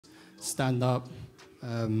stand up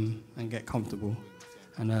and get comfortable.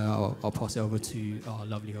 And I'll pass it over to our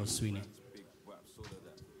lovely host, Sweeney.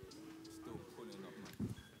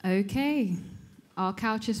 Okay, our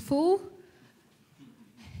couch is full.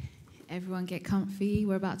 Everyone get comfy.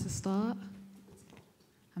 We're about to start.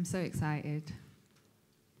 I'm so excited.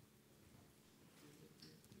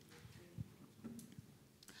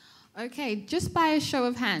 Okay, just by a show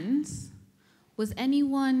of hands, was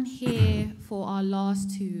anyone here for our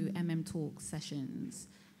last two Talk sessions?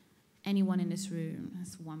 Anyone in this room?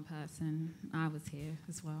 That's one person. I was here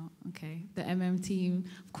as well. Okay, the team.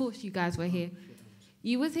 Of course, you guys were here.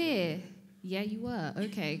 You was here? Yeah, you were.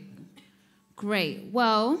 Okay, great.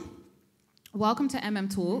 Well, welcome to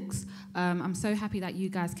Talks. I'm so happy that you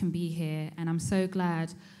guys can be here, and I'm so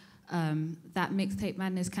glad that Mixtape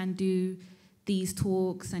Madness can do these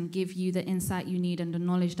talks and give you the insight you need and the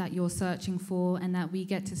knowledge that you're searching for, and that we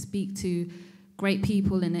get to speak to great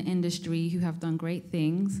people in the industry who have done great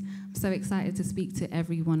things. I'm so excited to speak to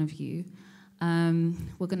every one of you.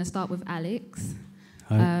 We're going to start with Alex.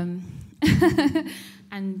 Hi.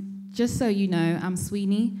 And just so you know, I'm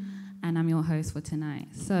Sweeney, and I'm your host for tonight.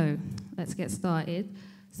 So let's get started.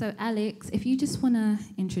 So Alex, if you just want to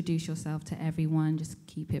introduce yourself to everyone, just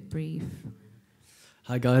keep it brief.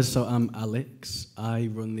 Hi guys, so I'm Alex. I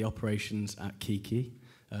run the operations at Kiki,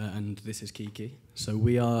 and this is Kiki. So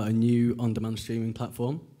we are a new on-demand streaming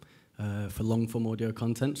platform for long-form audio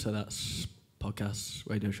content, so that's podcasts,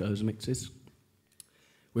 radio shows, mixes.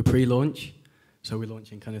 We're pre-launch, so we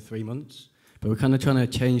launch in kind of 3 months, but we're kind of trying to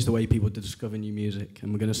change the way people discover new music,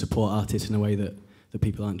 and we're going to support artists in a way that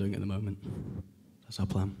people aren't doing at the moment. That's our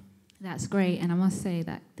plan. That's great, and I must say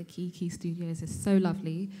that the Kiki Studios is so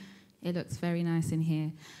lovely. It looks very nice in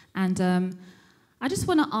here. And I just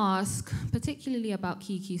want to ask, particularly about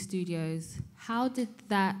Kiki Studios, how did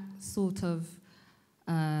that sort of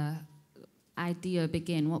idea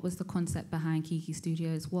begin? What was the concept behind Kiki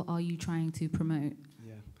Studios? What are you trying to promote?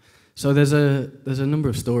 Yeah. So there's a number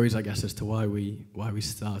of stories, I guess, as to why we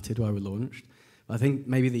started, why we launched. I think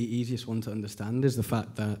maybe the easiest one to understand is the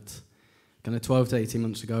fact that kind of 12 to 18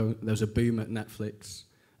 months ago, there was a boom at Netflix.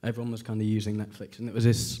 Everyone was kind of using Netflix, and it was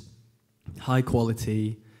this high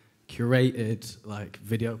quality, curated like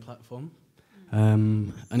video platform,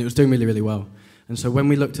 and it was doing really, really well. And so when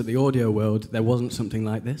we looked at the audio world, there wasn't something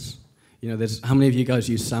like this. You know, there's how many of you guys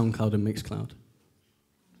use SoundCloud and Mixcloud?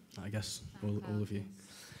 I guess all of you.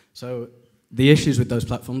 So the issues with those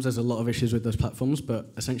platforms, there's a lot of issues with those platforms,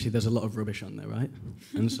 but essentially there's a lot of rubbish on there, right?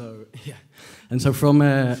 And so yeah, and so from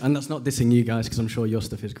and that's not dissing you guys because I'm sure your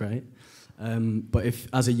stuff is great. But if,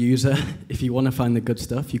 as a user, if you want to find the good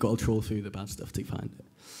stuff, you've got to trawl through the bad stuff to find it.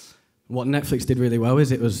 What Netflix did really well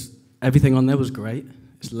is everything on there was great.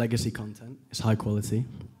 It's legacy content. It's high quality.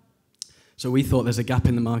 So we thought there's a gap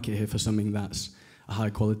in the market here for something that's a high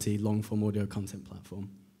quality, long form audio content platform.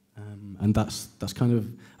 And that's kind of,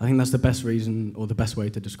 I think that's the best reason or the best way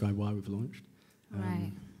to describe why we've launched.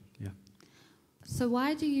 Right. Yeah. So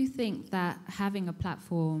why do you think that having a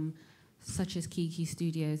platform such as Kiki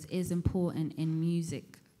Studios is important in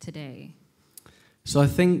music today? So I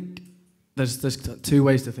think there's two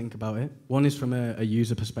ways to think about it. One is from a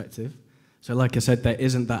user perspective. So like I said, there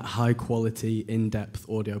isn't that high quality, in-depth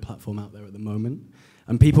audio platform out there at the moment.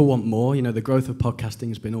 And people want more. You know, the growth of podcasting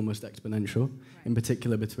has been almost exponential, right, in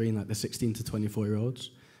particular between like the 16 to 24-year-olds.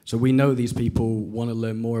 So we know these people want to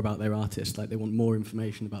learn more about their artists, like they want more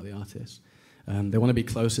information about the artists. They want to be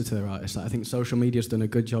closer to their artists. I think social media's done a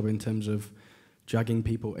good job in terms of dragging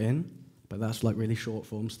people in, but that's like really short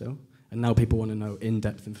form still. And now people want to know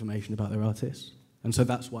in-depth information about their artists. And so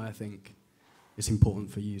that's why I think it's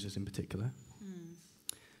important for users in particular.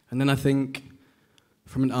 And then I think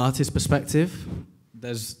from an artist perspective,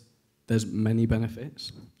 there's many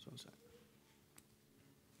benefits.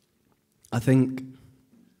 I think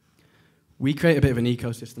we create a bit of an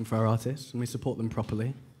ecosystem for our artists and we support them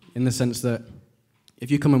properly in the sense that if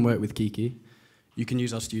you come and work with Kiki, you can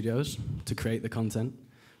use our studios to create the content.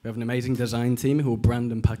 We have an amazing design team who will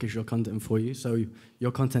brand and package your content for you, so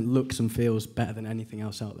your content looks and feels better than anything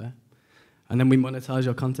else out there. And then we monetize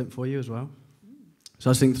your content for you as well. So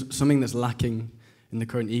I think something that's lacking in the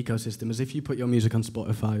current ecosystem is if you put your music on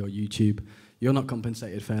Spotify or YouTube, you're not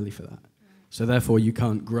compensated fairly for that. So therefore, you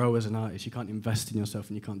can't grow as an artist, you can't invest in yourself,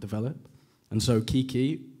 and you can't develop. And so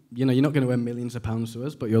Kiki, you know, you're not going to earn millions of pounds to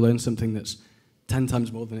us, but you'll earn something that's 10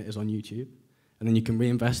 times more than it is on YouTube. And then you can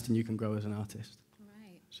reinvest and you can grow as an artist.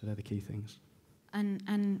 Right. So they're the key things.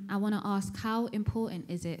 And I want to ask, how important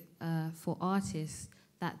is it for artists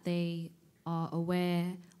that they are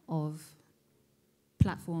aware of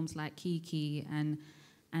platforms like Kiki and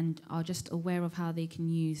and are just aware of how they can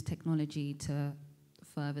use technology to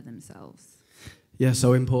further themselves? Yeah,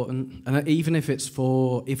 so important. And even if it's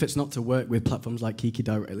not to work with platforms like Kiki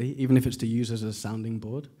directly, even if it's to use as a sounding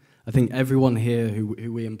board, I think everyone here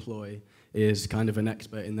who we employ is kind of an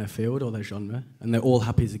expert in their field or their genre, and they're all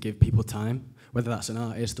happy to give people time, whether that's an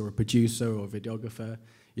artist or a producer or a videographer,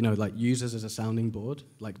 like use us as a sounding board.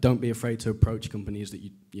 Like, don't be afraid to approach companies that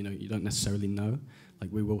you don't necessarily know.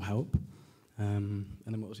 Like, we will help. And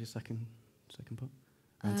then what was your second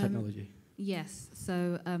part? Technology. Yes.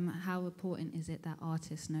 So how important is it that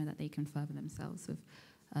artists know that they can further themselves with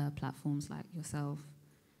platforms like yourself?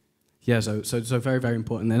 Yeah, so very, very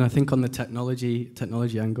important. And I think on the technology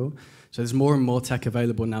angle, so there's more and more tech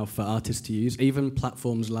available now for artists to use. Even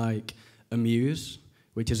platforms like Amuse,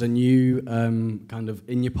 which is a new kind of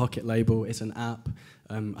in-your-pocket label. It's an app.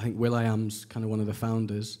 I think will.i.am's kind of one of the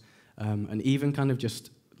founders. And even kind of just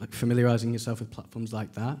like familiarizing yourself with platforms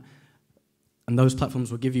like that. And those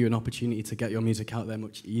platforms will give you an opportunity to get your music out there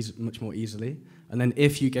much more easily. And then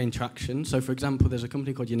if you gain traction, so for example, there's a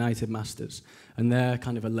company called United Masters, and they're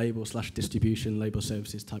kind of a label/distribution, label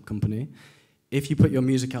services type company. If you put your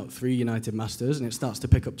music out through United Masters and it starts to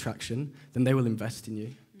pick up traction, then they will invest in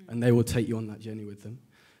you, and they will take you on that journey with them.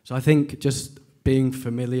 So I think just being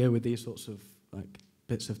familiar with these sorts of like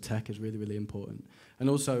bits of tech is really, really important. And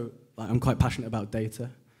also, I'm quite passionate about data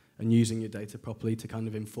and using your data properly to kind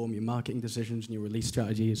of inform your marketing decisions and your release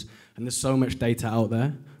strategies. And there's so much data out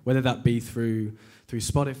there, whether that be through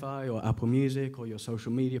Spotify or Apple Music or your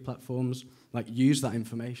social media platforms. Like, use that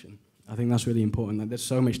information. I think that's really important. Like, there's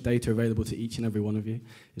so much data available to each and every one of you.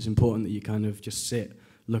 It's important that you kind of just sit,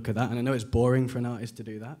 look at that. And I know it's boring for an artist to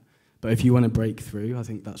do that, but if you want to break through, I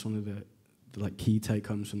think that's one of the like key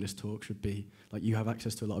take-homes from this talk should be, like, you have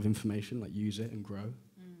access to a lot of information, like, use it and grow.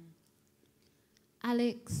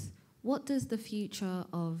 Alex, what does the future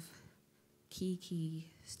of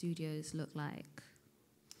Kiki Studios look like?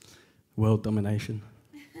 World domination.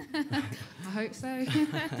 I hope so.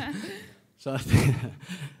 So I think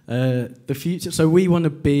the future. So we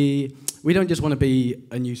don't just want to be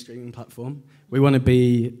a new streaming platform. We want to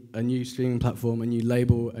be a new streaming platform, a new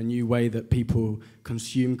label, a new way that people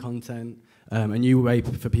consume content, a new way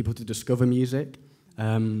for people to discover music.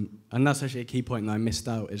 And that's actually a key point that I missed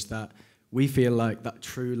out, is that we feel like that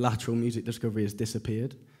true lateral music discovery has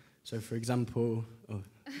disappeared. So, for example, were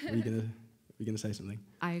you gonna say something?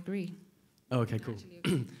 I agree. Oh, okay, cool.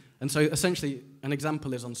 And so, essentially, an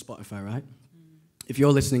example is on Spotify, right? If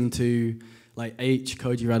you're listening to like H,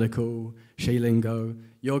 Koji Radical, Shay Lingo,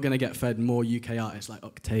 you're gonna get fed more UK artists like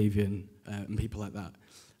Octavian and people like that.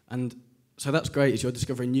 And so that's great, is you're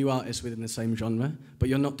discovering new artists within the same genre, but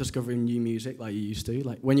you're not discovering new music like you used to.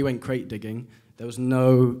 Like, when you went crate digging, there was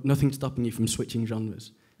nothing stopping you from switching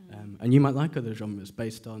genres. And you might like other genres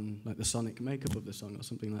based on like the sonic makeup of the song or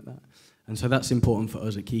something like that. And so that's important for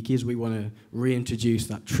us at Kiki, is we want to reintroduce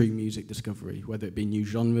that true music discovery, whether it be new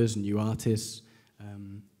genres, new artists.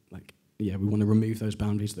 We want to remove those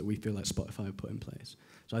boundaries that we feel like Spotify have put in place.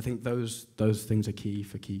 So I think those things are key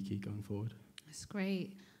for Kiki going forward. That's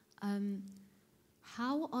great.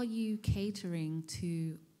 How are you catering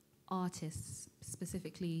to artists,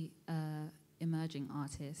 specifically emerging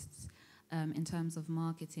artists, in terms of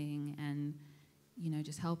marketing and,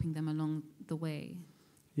 just helping them along the way?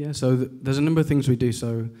 Yeah, so there's a number of things we do.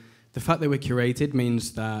 So the fact that we're curated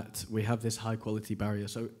means that we have this high quality barrier.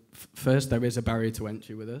 So first, there is a barrier to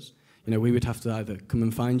entry with us. We would have to either come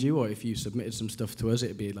and find you, or if you submitted some stuff to us,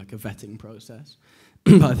 it'd be like a vetting process.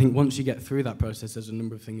 But I think once you get through that process, there's a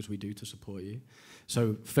number of things we do to support you.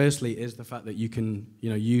 So firstly is the fact that you can,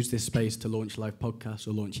 use this space to launch live podcasts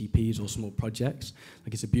or launch EPs or small projects.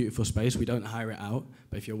 Like, it's a beautiful space. We don't hire it out,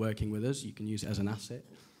 but if you're working with us, you can use it as an asset.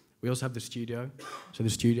 We also have the studio. So the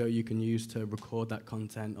studio you can use to record that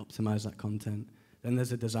content, optimize that content. Then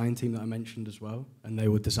there's a design team that I mentioned as well, and they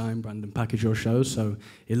will design, brand, and package your shows so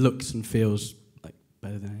it looks and feels like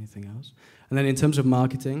better than anything else. And then in terms of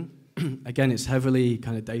marketing, again, it's heavily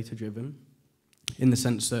kind of data-driven, in the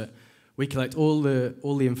sense that we collect all the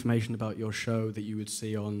information about your show that you would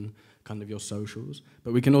see on kind of your socials,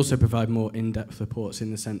 but we can also provide more in-depth reports,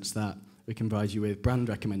 in the sense that we can provide you with brand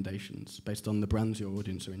recommendations based on the brands your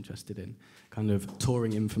audience are interested in, kind of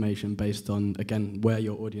touring information based on, again, where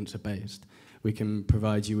your audience are based. We can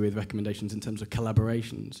provide you with recommendations in terms of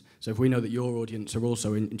collaborations. So if we know that your audience are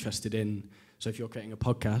also interested in, so if you're creating a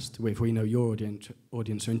podcast, if we know your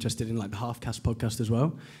audience are interested in like the Halfcast podcast as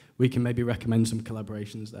well, we can maybe recommend some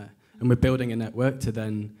collaborations there. And we're building a network to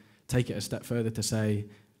then take it a step further to say,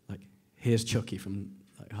 like, here's Chucky from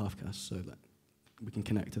like Halfcast, so that we can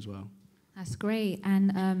connect as well. That's great.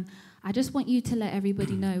 And I just want you to let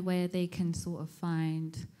everybody know where they can sort of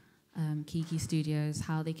find Kiki Studios,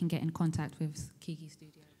 how they can get in contact with Kiki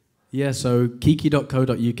Studios. Yeah, so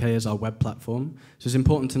kiki.co.uk is our web platform. So it's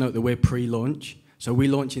important to note that we're pre-launch. So we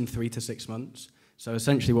launch in 3 to 6 months. So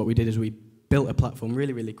essentially what we did is we built a platform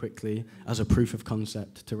really, really quickly as a proof of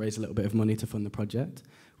concept to raise a little bit of money to fund the project.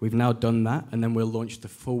 We've now done that, and then we'll launch the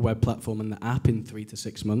full web platform and the app in 3 to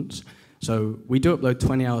 6 months. So we do upload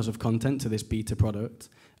 20 hours of content to this beta product,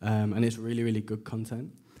 and it's really, really good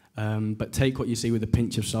content. But take what you see with a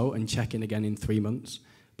pinch of salt and check in again in 3 months.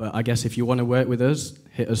 But I guess if you want to work with us,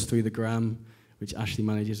 hit us through the gram, which Ashley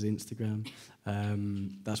manages the Instagram.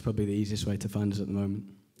 That's probably the easiest way to find us at the moment.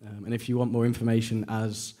 And if you want more information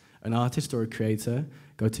as an artist or a creator,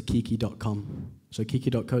 go to kiki.com. So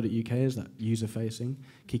kiki.co.uk is that user-facing.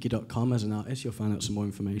 Kiki.com as an artist, you'll find out some more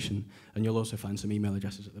information. And you'll also find some email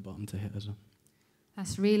addresses at the bottom to hit as well.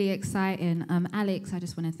 That's really exciting. Alex, I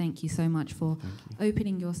just want to thank you so much for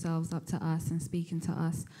opening yourselves up to us and speaking to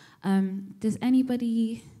us. Does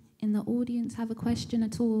anybody in the audience have a question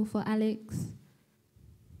at all for Alex?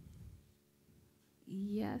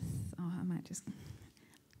 Yes. Oh, I might just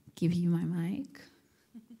give you my mic.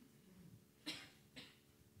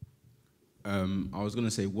 I was going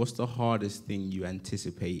to say, what's the hardest thing you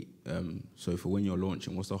anticipate? So for when you're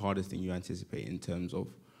launching, what's the hardest thing you anticipate in terms of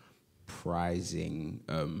pricing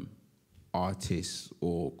artists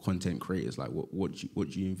or content creators? Like, what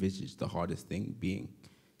do you envisage the hardest thing being?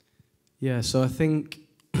 Yeah, so I think,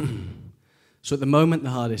 so at the moment, the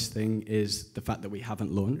hardest thing is the fact that we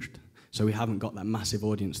haven't launched. So we haven't got that massive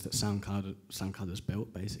audience that SoundCloud has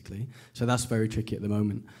built, basically. So that's very tricky at the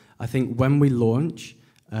moment. I think when we launch,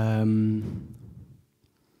 to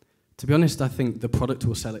be honest, I think the product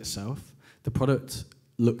will sell itself. The product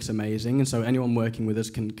looks amazing, and so anyone working with us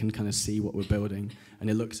can kind of see what we're building, and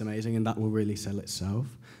it looks amazing, and that will really sell itself.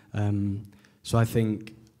 So I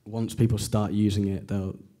think once people start using it,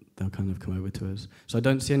 they'll kind of come over to us. So I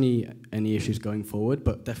don't see any issues going forward,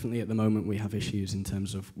 but definitely at the moment we have issues in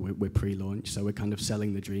terms of we're pre-launch, so we're kind of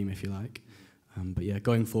selling the dream, if you like. But yeah,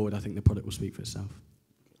 going forward, I think the product will speak for itself.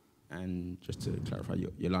 And just to clarify,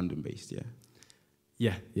 you're London-based, yeah?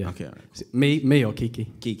 Yeah. Okay, all right, cool. Me or Kiki?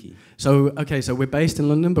 Kiki. So we're based in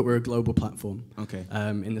London, but we're a global platform. Okay.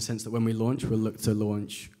 In the sense that when we launch, we'll look to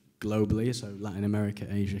launch globally, so Latin America,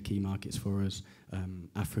 Asia, key markets for us,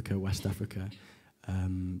 Africa, West Africa.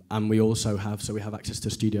 And we also have access to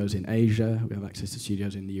studios in Asia, we have access to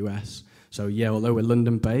studios in the US. So yeah, although we're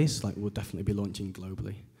London-based, like we'll definitely be launching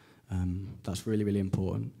globally. That's really, really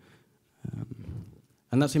important.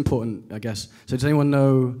 And that's important, I guess. So does anyone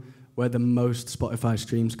know where the most Spotify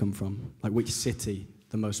streams come from? Like which city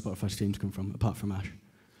the most Spotify streams come from, apart from Ash?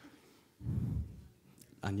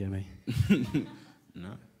 And yeah, me. No.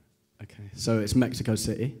 Okay, so it's Mexico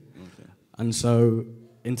City. Okay. And so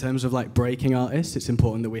in terms of like breaking artists, it's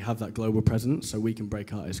important that we have that global presence so we can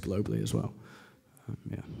break artists globally as well.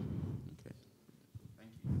 Yeah. Okay.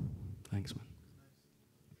 Thank you. Thanks, man.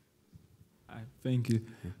 Thank you.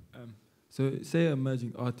 Yeah. So say an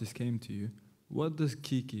emerging artist came to you, what does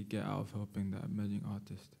Kiki get out of helping that emerging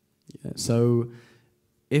artist? Yeah, so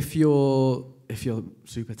if you're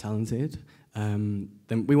super talented, then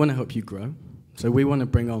we want to help you grow. So we want to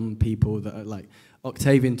bring on people that are like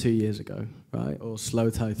Octavian 2 years ago, right? Or Slow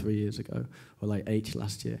Tie 3 years ago, or like H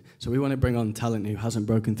last year. So we want to bring on talent who hasn't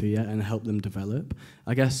broken through yet and help them develop.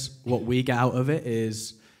 I guess what we get out of it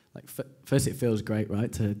is, like, first it feels great,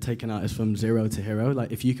 right, to take an artist from zero to hero.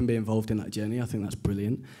 Like, if you can be involved in that journey, I think that's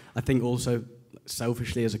brilliant. I think also,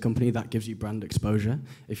 selfishly as a company, that gives you brand exposure.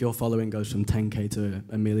 If your following goes from 10K to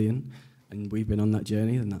 1 million, and we've been on that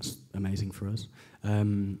journey, then that's amazing for us.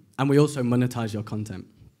 And we also monetize your content,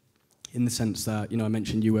 in the sense that, I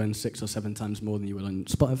mentioned you earn 6 or 7 times more than you would on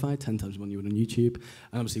Spotify, 10 times more than you would on YouTube,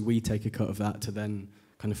 and obviously we take a cut of that to then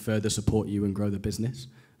kind of further support you and grow the business.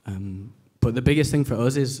 But the biggest thing for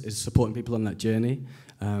us is supporting people on that journey,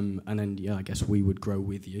 and then, yeah, I guess we would grow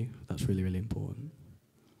with you. That's really, really important.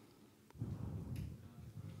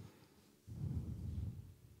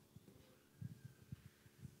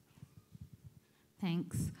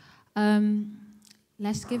 Thanks.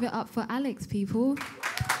 Let's give it up for Alex, people.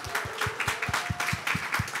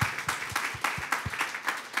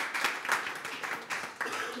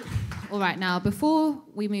 All right, now, before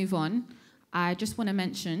we move on, I just want to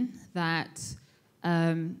mention that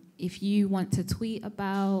if you want to tweet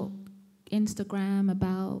about, Instagram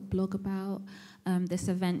about, blog about this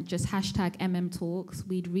event, just hashtag #MMTalks.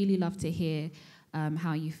 We'd really love to hear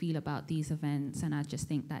how you feel about these events, and I just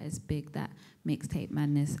think that is big that Mixtape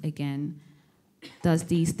Madness, again, does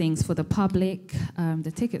these things for the public.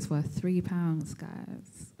 The tickets were £3,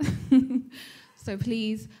 guys. So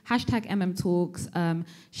please, hashtag #MMTalks,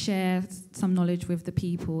 share some knowledge with the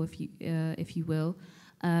people if you will.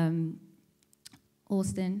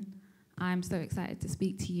 Austin, I'm so excited to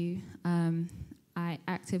speak to you. I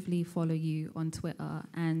actively follow you on Twitter,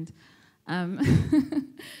 and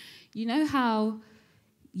you know how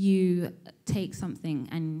you take something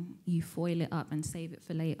and you foil it up and save it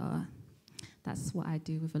for later? That's what I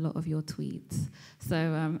do with a lot of your tweets.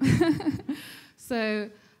 So,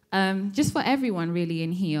 just for everyone really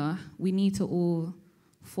in here, we need to all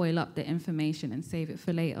foil up the information and save it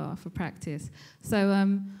for later, for practice.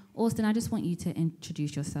 So, Austin, I just want you to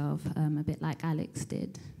introduce yourself a bit like Alex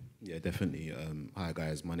did. Yeah, definitely. Hi,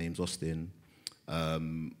 guys. My name's Austin.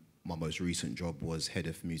 My most recent job was head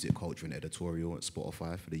of music culture and editorial at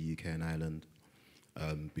Spotify for the UK and Ireland.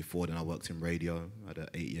 Before then, I worked in radio. I had an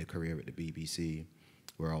 8-year career at the BBC,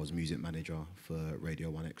 where I was music manager for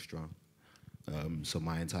Radio 1 Extra. So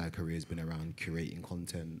my entire career has been around curating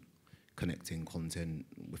content, connecting content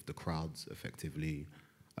with the crowds effectively,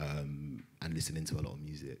 and listening to a lot of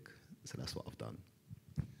music. So that's what I've done.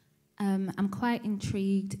 I'm quite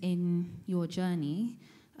intrigued in your journey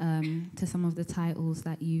to some of the titles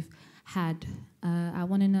that you've had. I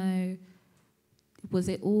want to know, was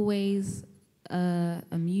it always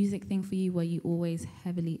a music thing for you? Were you always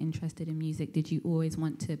heavily interested in music? Did you always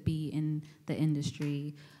want to be in the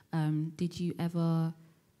industry? Did you ever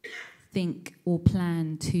think or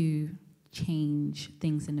plan to change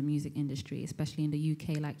things in the music industry, especially in the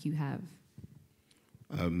UK like you have?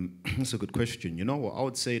 That's a good question. You know what? I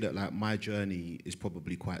would say that like my journey is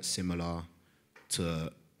probably quite similar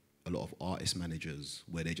to a lot of artist managers,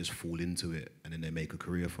 where they just fall into it and then they make a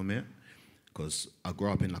career from it. Because I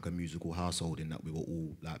grew up in like a musical household in that we were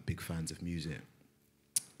all like big fans of music.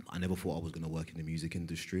 I never thought I was going to work in the music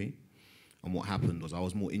industry. And what happened was I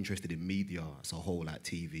was more interested in media as a whole, like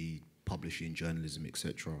TV, publishing, journalism,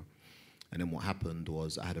 etc. And then what happened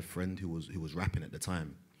was I had a friend who was rapping at the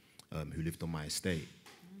time, who lived on my estate.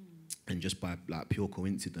 And just by like pure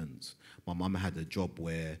coincidence, my mum had a job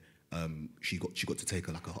where she got to take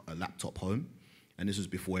a laptop home. And this was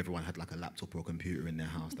before everyone had like a laptop or a computer in their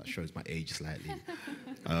house. That shows my age slightly.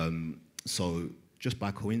 So just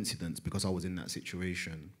by coincidence, because I was in that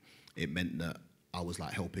situation, it meant that I was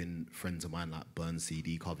like helping friends of mine like burn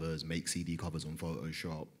CD covers, make CD covers on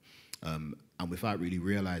Photoshop. And without really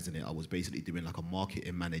realizing it, I was basically doing like a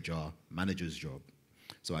marketing manager's job.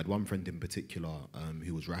 So I had one friend in particular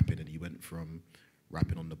who was rapping, and he went from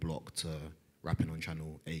rapping on the block to rapping on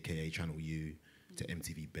Channel, aka Channel U, to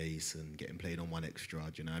MTV Base and getting played on 1 Extra,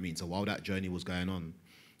 do you know what I mean? So while that journey was going on,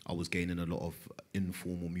 I was gaining a lot of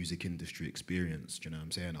informal music industry experience, do you know what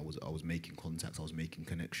I'm saying? I was making contacts, I was making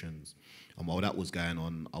connections. And while that was going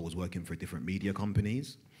on, I was working for different media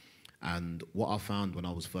companies. And what I found when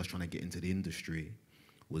I was first trying to get into the industry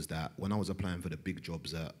was that when I was applying for the big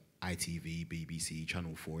jobs at ITV, BBC,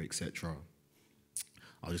 Channel 4, etc.,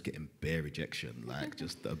 I was just getting bare rejection, like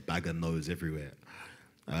just a bag of no's everywhere.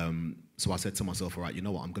 So I said to myself, all right, you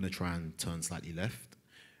know what, I'm going to try and turn slightly left.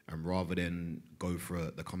 And rather than go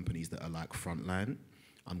for the companies that are like frontline,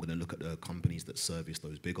 I'm going to look at the companies that service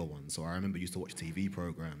those bigger ones. So I remember I used to watch TV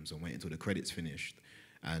programs and wait until the credits finished.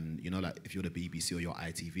 And, you know, like if you're the BBC or you're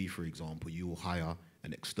ITV, for example, you will hire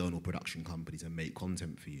an external production company to make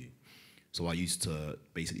content for you. So I used to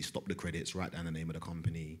basically stop the credits, write down the name of the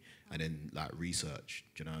company, and then like research,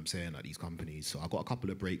 do you know what I'm saying, like these companies. So I got a couple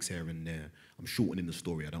of breaks here and there. I'm shortening the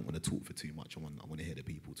story. I don't want to talk for too much. I want to hear the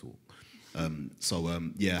people talk.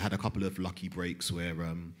 Yeah, I had a couple of lucky breaks where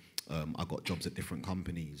I got jobs at different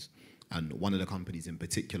companies. And one of the companies in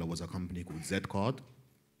particular was a company called Z-Card.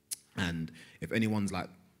 And if anyone's like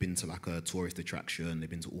been to like a tourist attraction, they've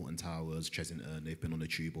been to Alton Towers, Chesington, they've been on the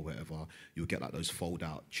tube or whatever, you'll get like those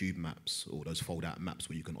fold-out tube maps or those fold-out maps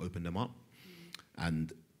where you can open them up.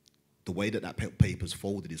 And the way that paper's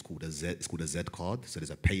folded is called a Z. It's called a Z card. So there's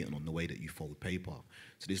a patent on the way that you fold paper.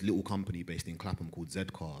 So this little company based in Clapham called Z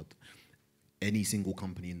Card, any single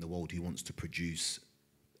company in the world who wants to produce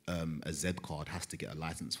a Z card has to get a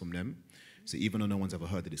license from them. So even though no one's ever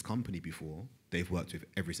heard of this company before, they've worked with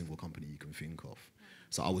every single company you can think of.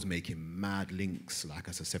 So I was making mad links, like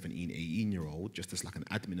as a 17, 18-year-old, just as like an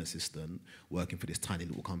admin assistant, working for this tiny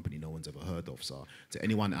little company no one's ever heard of. So to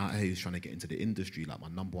anyone out here who's trying to get into the industry, like my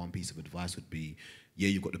number one piece of advice would be, yeah,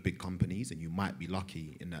 you've got the big companies and you might be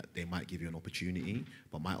lucky in that they might give you an opportunity,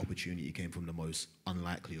 but my opportunity came from the most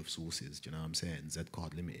unlikely of sources, do you know what I'm saying?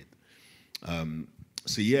 Z-Card Limited.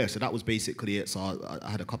 So yeah, so that was basically it. So I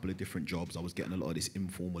had a couple of different jobs. I was getting a lot of this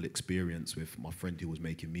informal experience with my friend who was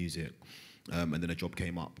making music. And then a job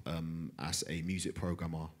came up as a music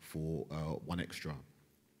programmer for One Extra.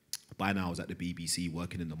 By now, I was at the BBC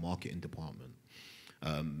working in the marketing department.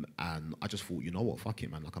 And I just thought, you know what, fuck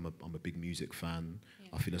it, man. Like, I'm a big music fan. Yeah.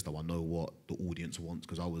 I feel as though I know what the audience wants,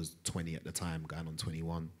 because I was 20 at the time, going on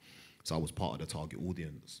 21. So I was part of the target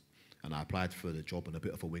audience. And I applied for the job on a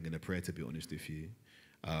bit of a wing and a prayer, to be honest with you.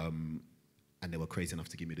 And they were crazy enough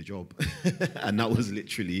to give me the job. And that was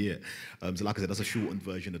literally it. So like I said, that's a shortened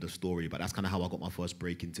version of the story, but that's kind of how I got my first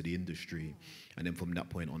break into the industry. And then from that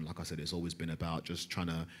point on, like I said, it's always been about just trying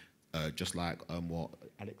to, just like what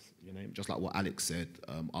Alex, your name? Just like what Alex said,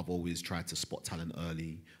 I've always tried to spot talent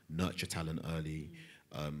early, nurture talent early,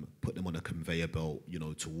 put them on a conveyor belt, you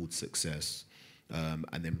know, towards success,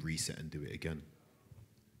 and then reset and do it again.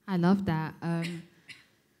 I love that.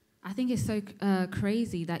 I think it's so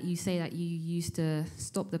crazy that you say that you used to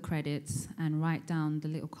stop the credits and write down the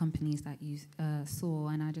little companies that you saw,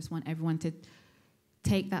 and I just want everyone to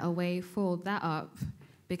take that away, fold that up,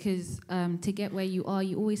 because to get where you are,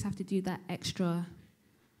 you always have to do that extra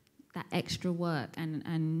work,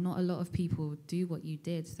 and not a lot of people do what you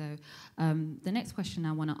did. So the next question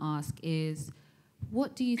I want to ask is,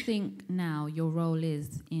 what do you think now your role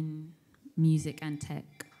is in music and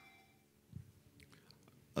tech?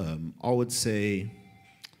 I would say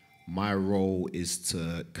my role is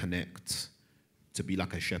to connect, to be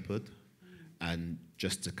like a shepherd, and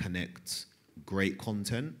just to connect great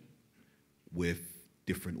content with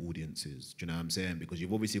different audiences. Do you know what I'm saying? Because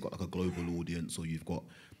you've obviously got like a global audience, or you've got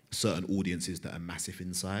certain audiences that are massive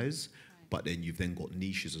in size, but then you've then got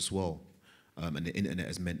niches as well. And the internet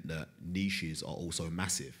has meant that niches are also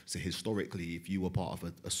massive. So historically, if you were part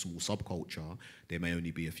of a small subculture, there may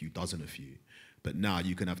only be a few dozen of you. But now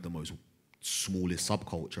you can have the most smallest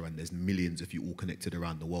subculture, and there's millions of you all connected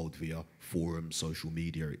around the world via forums, social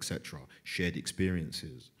media, etc., shared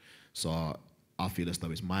experiences. So I feel as though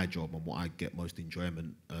it's my job, and what I get most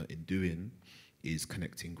enjoyment in doing is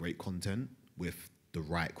connecting great content with the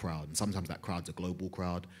right crowd. And sometimes that crowd's a global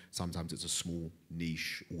crowd, sometimes it's a small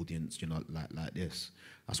niche audience, you know, like this.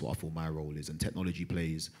 That's what I feel my role is. And technology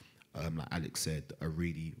plays, like Alex said, a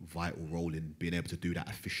really vital role in being able to do that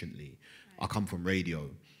efficiently. I come from radio,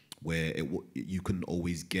 where you couldn't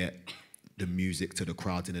always get the music to the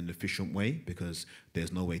crowd in an efficient way, because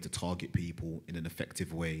there's no way to target people in an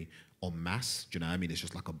effective way en masse. Do you know what I mean? It's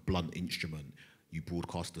just like a blunt instrument. You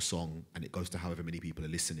broadcast the song and it goes to however many people are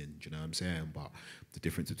listening. Do you know what I'm saying? But the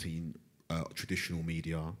difference between traditional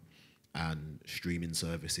media and streaming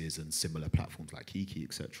services and similar platforms like Kiki,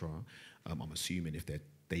 etc., I'm assuming if their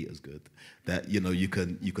data's good, that you know you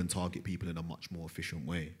can target people in a much more efficient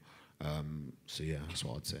way. So yeah, that's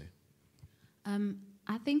what I'd say.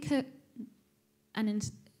 I think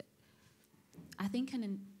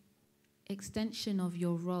an extension of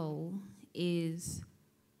your role is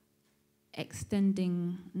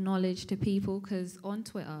extending knowledge to people, because on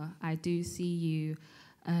Twitter I do see you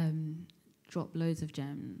drop loads of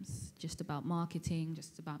gems just about marketing,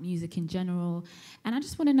 just about music in general, and I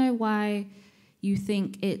just want to know why you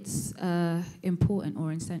think it's important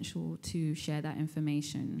or essential to share that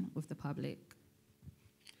information with the public.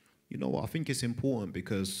 You know what, I think it's important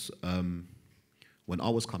because when I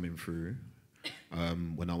was coming through,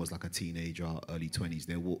 when I was like a teenager, early 20s,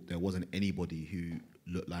 there wasn't anybody who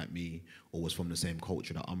looked like me or was from the same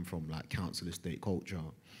culture that I'm from, like council estate culture,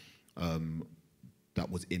 that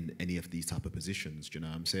was in any of these type of positions. Do you know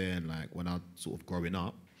what I'm saying? Like when I sort of growing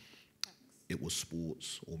up, it was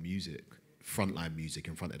sports or music, frontline music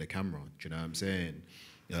in front of the camera. Do you know what I'm saying?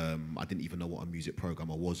 I didn't even know what a music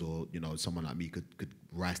programmer was, or you know, someone like me could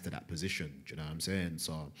rise to that position. Do you know what I'm saying?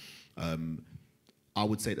 So I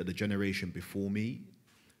would say that the generation before me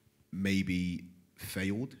maybe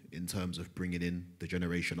failed in terms of bringing in the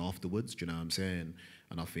generation afterwards. Do you know what I'm saying?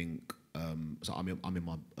 And I think so. I'm in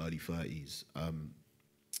my early 30s,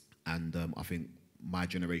 and I think my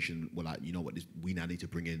generation were like, you know what, we now need to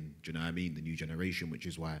bring in, do you know what I mean, the new generation, which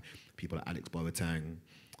is why people like Alex Boateng,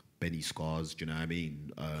 Benny Scars, do you know what I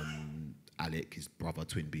mean, Alec, his brother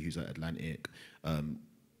Twinbee, who's at Atlantic,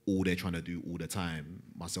 all they're trying to do all the time,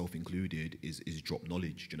 myself included, is drop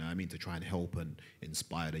knowledge, do you know what I mean, to try and help and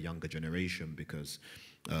inspire the younger generation, because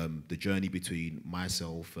the journey between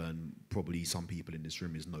myself and probably some people in this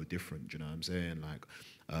room is no different, do you know what I'm saying? Like,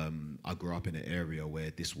 I grew up in an area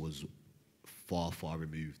where this was far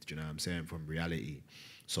removed, do you know what I'm saying, from reality.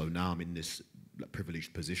 So now I'm in this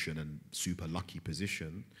privileged position and super lucky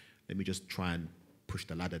position. Let me just try and push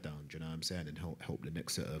the ladder down, do you know what I'm saying, and help the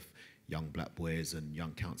next set of young black boys and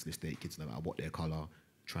young council estate kids, no matter what their colour,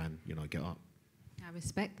 try and, you know, get up. I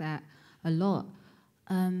respect that a lot.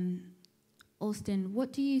 Austin,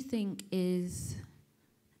 what do you think is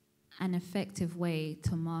an effective way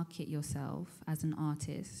to market yourself as an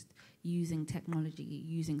artist using technology,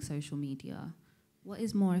 using social media? What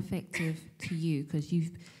is more effective to you? Because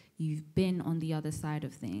you've been on the other side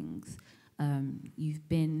of things. You've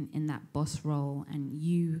been in that boss role, and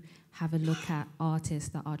you have a look at artists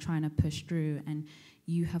that are trying to push through, and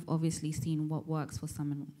you have obviously seen what works for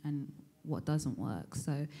someone and what doesn't work.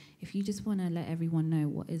 So if you just want to let everyone know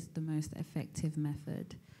what is the most effective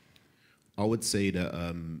method. I would say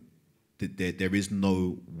that there is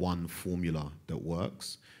no one formula that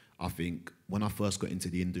works. I think when I first got into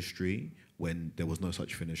the industry, when there was no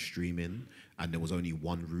such thing as streaming, and there was only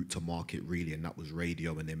one route to market really, and that was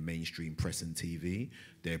radio and then mainstream press and TV,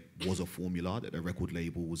 there was a formula that the record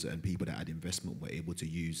labels and people that had investment were able to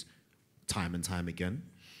use time and time again.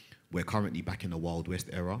 We're currently back in the Wild West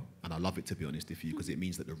era, and I love it, to be honest with you, because it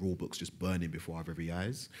means that the rule book's just burning before our very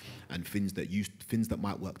eyes, and things that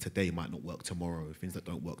might work today might not work tomorrow. Things that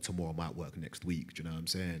don't work tomorrow might work next week. Do you know what I'm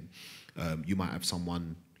saying? You might have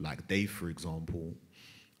someone like Dave, for example,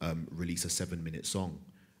 release a 7-minute song,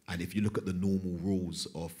 and if you look at the normal rules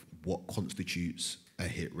of what constitutes a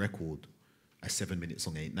hit record, a 7-minute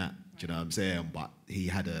song ain't that. Do you know what I'm saying? But he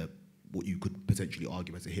had what you could potentially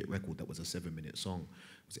argue as a hit record that was a 7-minute song.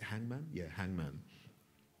 Was it Hangman? Yeah, Hangman.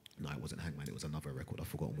 No, it wasn't Hangman. It was another record. I've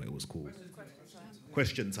forgotten what it was called.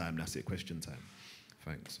 Question Time. That's it. Question Time.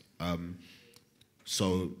 Thanks.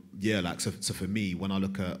 So yeah, like so for me, when I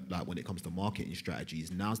look at like when it comes to marketing strategies,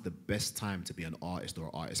 now's the best time to be an artist or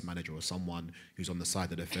an artist manager or someone who's on the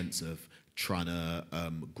side of the fence of trying to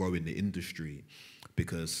grow in the industry,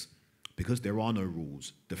 because there are no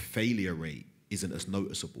rules. The failure rate isn't as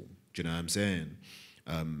noticeable. Do you know what I'm saying?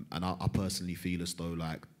 And I personally feel as though,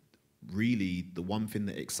 like, really the one thing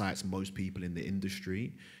that excites most people in the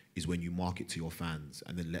industry is when you market to your fans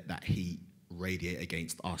and then let that heat radiate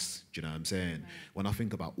against us. Do you know what I'm saying? Right. When I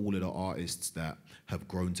think about all of the artists that have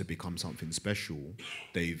grown to become something special,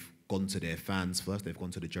 they've gone to their fans first, they've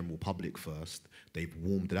gone to the general public first, they've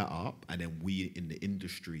warmed that up, and then we in the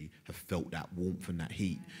industry have felt that warmth and that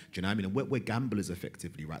heat. Do you know what I mean? And we're gamblers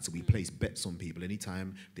effectively, right? So we place bets on people.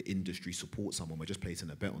 Anytime the industry supports someone, we're just placing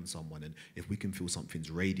a bet on someone, and if we can feel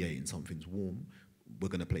something's radiating, something's warm, we're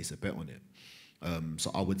gonna place a bet on it.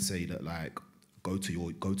 So I would say that, like, go to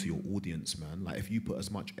your audience, man. Like, if you put as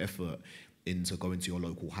much effort into going to your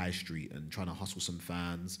local high street and trying to hustle some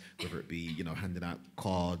fans, whether it be, you know, handing out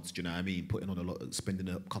cards, do you know what I mean, putting on spending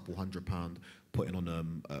a couple £100, putting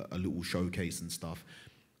on a little showcase and stuff,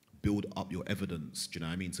 build up your evidence, do you know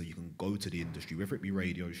what I mean, so you can go to the industry, whether it be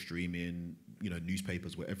radio, streaming, you know,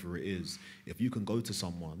 newspapers, whatever it is. If you can go to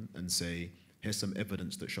someone and say, here's some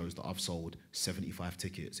evidence that shows that I've sold 75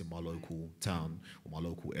 tickets in my local town or my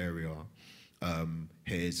local area,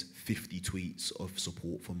 here's 50 tweets of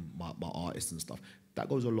support from my artists and stuff. That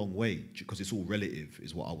goes a long way, because it's all relative,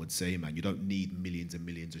 is what I would say, man. You don't need millions and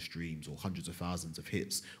millions of streams or hundreds of thousands of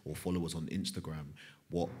hits or followers on Instagram.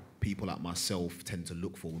 What people like myself tend to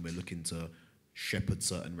look for when we're looking to shepherd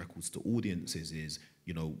certain records to audiences is,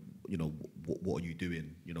 you know, what are you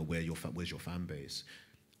doing? You know, where's your fan base?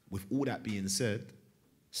 With all that being said,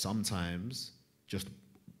 sometimes just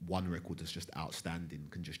one record that's just outstanding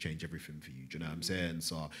can just change everything for you. Do you know what I'm saying?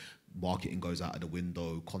 So marketing goes out of the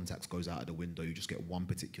window, contacts goes out of the window. You just get one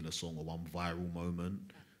particular song or one viral moment.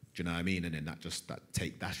 Do you know what I mean? And then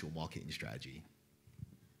that's your marketing strategy.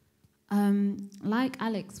 Like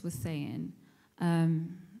Alex was saying,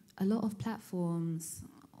 a lot of platforms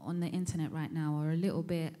on the internet right now are a little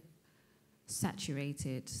bit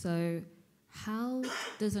saturated. So how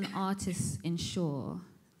does an artist ensure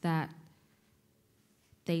that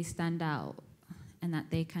they stand out and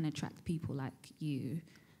that they can attract people like you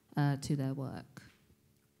to their work?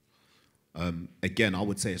 Again, I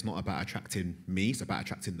would say it's not about attracting me, it's about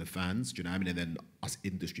attracting the fans, do you know what I mean? And then us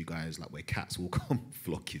industry guys, like, where cats will come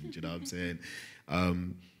flocking, do you know what I'm saying?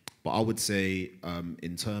 But I would say,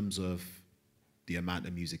 in terms of the amount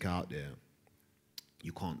of music out there,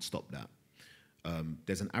 you can't stop that.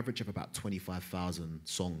 There's an average of about 25,000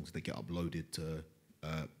 songs that get uploaded to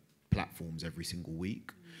platforms every single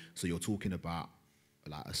week. So you're talking about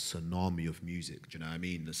like a tsunami of music, do you know what I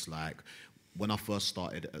mean? It's like, when I first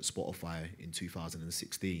started at Spotify in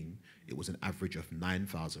 2016, it was an average of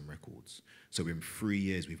 9,000 records. So in 3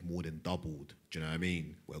 years, we've more than doubled, do you know what I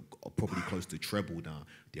mean? We're probably close to treble now,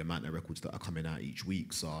 the amount of records that are coming out each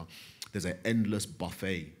week. So there's an endless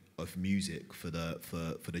buffet of music for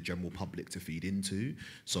the general public to feed into.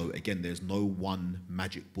 So again, there's no one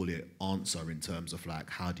magic bullet answer in terms of, like,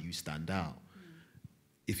 how do you stand out?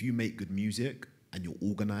 If you make good music, and you're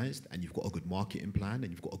organized and you've got a good marketing plan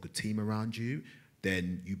and you've got a good team around you,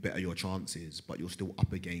 then you better your chances, but you're still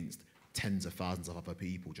up against tens of thousands of other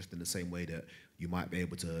people, just in the same way that you might be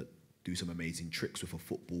able to do some amazing tricks with a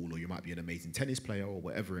football, or you might be an amazing tennis player, or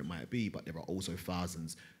whatever it might be, but there are also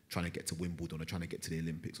thousands trying to get to Wimbledon or trying to get to the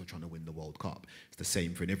Olympics or trying to win the World Cup. It's the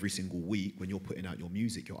same for in every single week when you're putting out your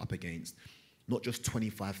music, you're up against not just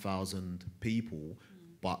 25,000 people,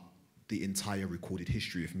 but the entire recorded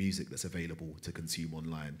history of music that's available to consume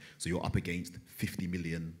online. So you're up against 50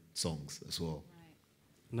 million songs as well.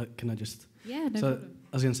 No, can I just... Yeah, no so problem.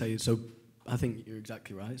 I was going to say, so I think you're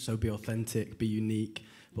exactly right. So be authentic, be unique,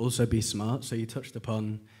 but also be smart. So you touched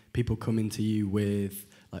upon people coming to you with,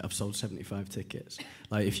 like, I've sold 75 tickets.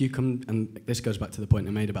 Like, if you come, and this goes back to the point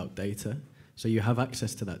I made about data, so you have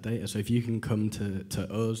access to that data. So if you can come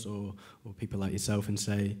to us or people like yourself and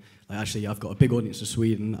say, like, actually, I've got a big audience in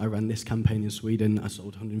Sweden, I ran this campaign in Sweden, I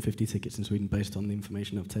sold 150 tickets in Sweden based on the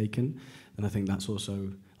information I've taken, and I think that's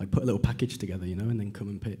also, like, put a little package together, you know, and then come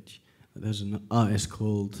and pitch. There's an artist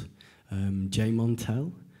called Jay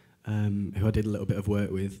Montel, who I did a little bit of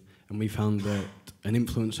work with, and we found that an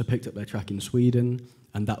influencer picked up their track in Sweden,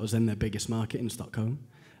 and that was then their biggest market in Stockholm.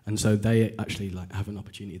 And so they actually, like, have an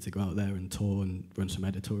opportunity to go out there and tour and run some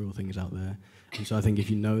editorial things out there. And so I think if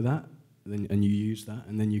you know that, then, and you use that,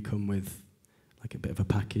 and then you come with, like, a bit of a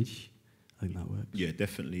package, I think that works. Yeah,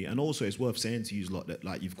 definitely. And also it's worth saying to you lot that,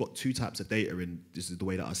 like, you've got two types of data, and this is the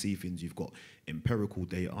way that I see things. You've got empirical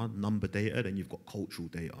data, number data, then you've got cultural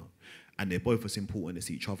data. And they're both as important as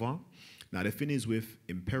each other. Now, the thing is with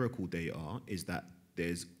empirical data is that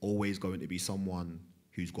there's always going to be someone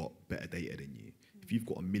who's got better data than you. If you've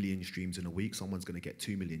got 1 million streams in a week, someone's going to get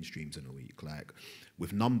 2 million streams in a week. Like,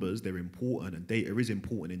 with numbers, they're important, and data is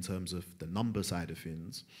important in terms of the number side of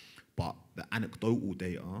things. But the anecdotal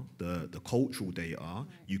data, the cultural data,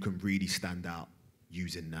 you can really stand out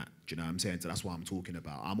using that. Do you know what I'm saying? So that's what I'm talking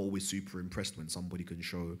about. I'm always super impressed when somebody can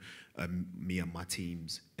show me and my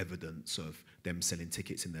team's evidence of them selling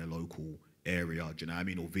tickets in their local area, do you know what I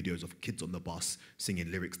mean? Or videos of kids on the bus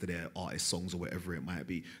singing lyrics to their artist songs or whatever it might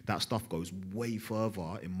be. That stuff goes way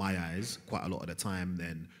further, in my eyes, quite a lot of the time,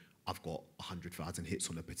 than I've got 100,000 hits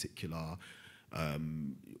on a particular,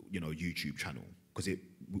 YouTube channel. Because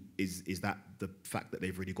is that the fact that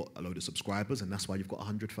they've really got a load of subscribers and that's why you've got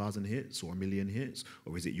 100,000 hits or 1 million hits?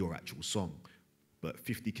 Or is it your actual song? But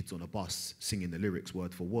 50 kids on a bus singing the lyrics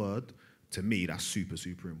word for word, to me, that's super,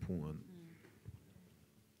 super important.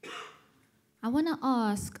 I want to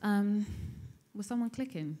ask, was someone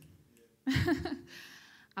clicking?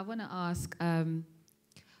 I want to ask,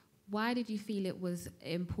 why did you feel it was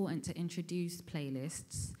important to introduce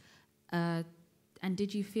playlists? And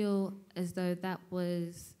did you feel as though that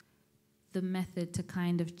was the method to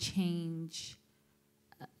kind of change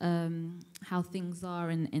how things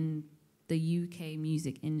are in the UK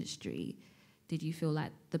music industry? Did you feel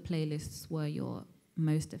like the playlists were your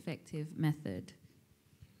most effective method?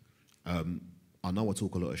 I know I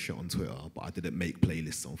talk a lot of shit on Twitter, but I didn't make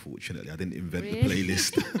playlists, unfortunately. I didn't invent Really? the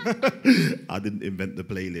playlist. I didn't invent the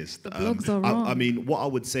playlist. The blogs are wrong. I mean, what I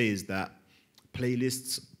would say is that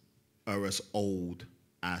playlists are as old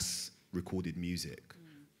as recorded music.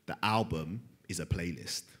 The album is a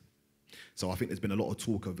playlist. So I think there's been a lot of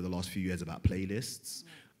talk over the last few years about playlists.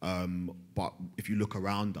 But if you look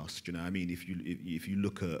around us, do you know what I mean? If you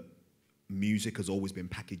look at music has always been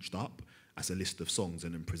packaged up as a list of songs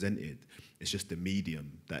and then presented. It's just the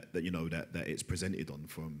medium that it's presented on,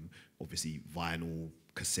 from obviously vinyl,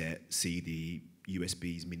 cassette, CD,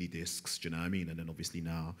 USBs, mini discs, do you know what I mean? And then obviously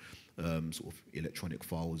now sort of electronic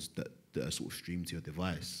files that are sort of streamed to your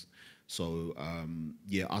device. So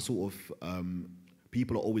I sort of,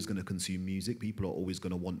 people are always going to consume music. People are always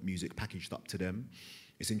going to want music packaged up to them.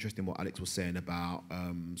 It's interesting what Alex was saying about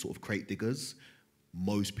sort of crate diggers.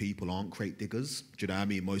 Most people aren't crate diggers. Do you know what I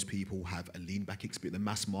mean? Most people have a lean back experience. The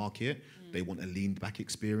mass market, they want a leaned back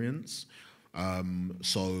experience.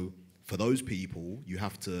 So for those people, you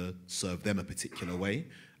have to serve them a particular way.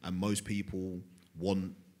 And most people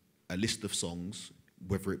want a list of songs,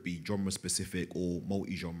 whether it be genre specific or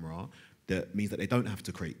multi-genre, that means that they don't have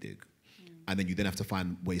to crate dig. And then you then have to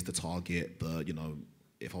find ways to target the,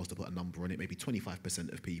 if I was to put a number on it, maybe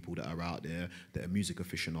 25% of people that are out there that are music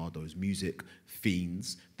aficionados, music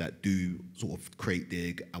fiends that do sort of crate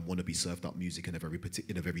dig and want to be served up music in a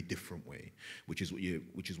very different way, which is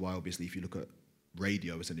why obviously if you look at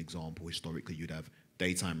radio as an example, historically you'd have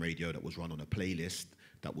daytime radio that was run on a playlist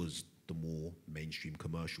that was the more mainstream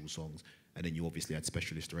commercial songs, and then you obviously had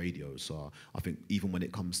specialist radio. So I think even when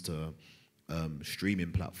it comes to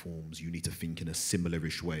streaming platforms, you need to think in a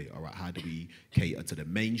similar-ish way. All right, how do we cater to the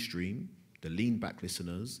mainstream the lean back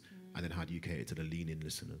listeners, and then how do you cater to the lean in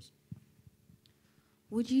listeners?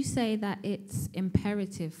 Would you say that it's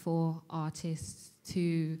imperative for artists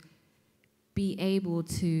to be able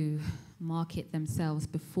to market themselves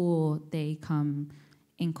before they come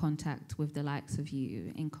in contact with the likes of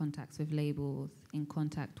you, in contact with labels, in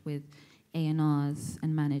contact with A&Rs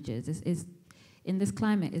and managers? Is in this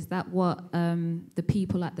climate, is that what the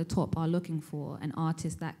people at the top are looking for, an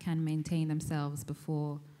artist that can maintain themselves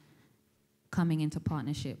before coming into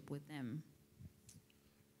partnership with them?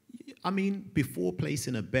 I mean, before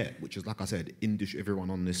placing a bet, which is, like I said, industry, everyone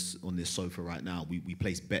on this sofa right now, we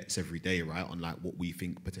place bets every day, right, on like what we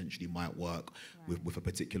think potentially might work with a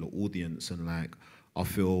particular audience. And like, I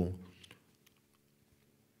feel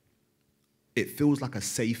it feels like a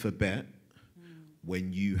safer bet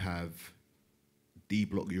when you have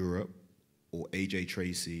D-Block Europe or AJ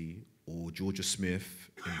Tracy or Georgia Smith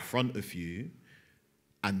in front of you,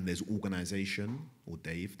 and there's organization, or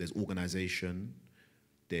Dave, there's organization,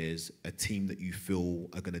 there's a team that you feel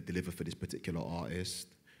are going to deliver for this particular artist,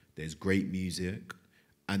 there's great music,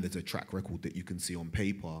 and there's a track record that you can see on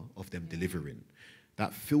paper of them delivering.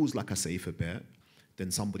 That feels like a safer bet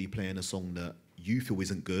than somebody playing a song that you feel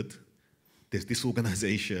isn't good. There's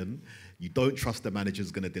disorganization. You don't trust the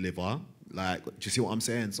manager's going to deliver. Like, do you see what I'm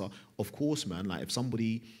saying? So, of course, man, like if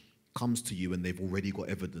somebody comes to you and they've already got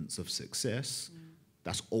evidence of success,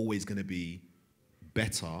 that's always going to be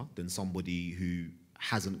better than somebody who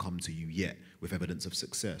hasn't come to you yet with evidence of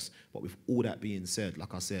success. But with all that being said,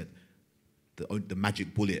 like I said, the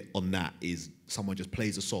magic bullet on that is someone just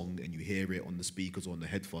plays a song and you hear it on the speakers or on the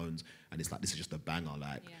headphones, and it's like, this is just a banger.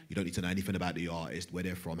 Like, you don't need to know anything about the artist, where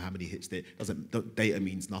they're from, how many hits they... Data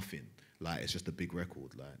means nothing. Like, it's just a big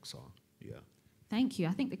record. Like, so, yeah. Thank you.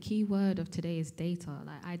 I think the key word of today is data.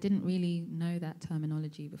 Like, I didn't really know that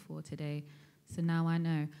terminology before today, so now I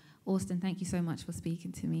know. Austin, thank you so much for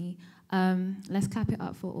speaking to me. Let's clap it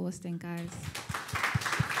up for Austin, guys.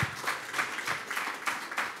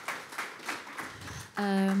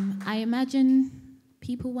 I imagine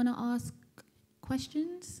people want to ask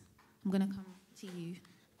questions. I'm going to come to you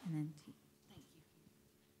and then to you. Thank you.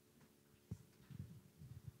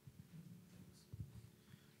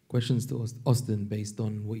 Questions to Austin based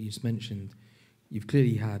on what you just mentioned. You've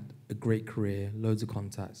clearly had a great career, loads of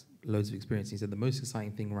contacts, loads of experience. You said the most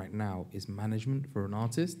exciting thing right now is management for an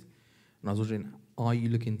artist. And I was wondering, are you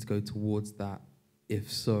looking to go towards that?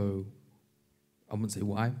 If so, I wouldn't say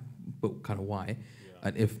why, but kind of why. Yeah.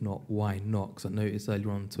 And if not, why not? Because I noticed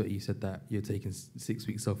earlier on Twitter you said that you're taking 6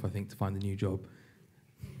 weeks off, I think, to find a new job.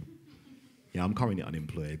 Yeah, I'm currently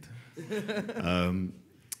unemployed.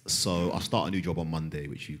 So I'll start a new job on Monday,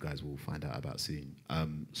 which you guys will find out about soon.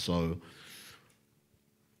 So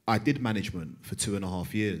I did management for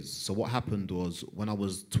 2.5 years. So what happened was, when I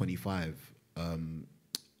was 25,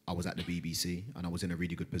 I was at the BBC and I was in a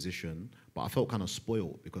really good position, but I felt kind of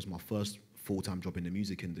spoiled because my first full-time job in the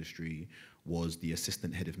music industry was the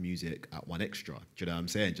assistant head of music at One Extra. Do you know what I'm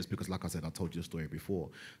saying? Just because, like I said, I told you the story before.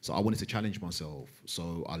 So I wanted to challenge myself.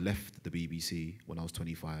 So I left the BBC when I was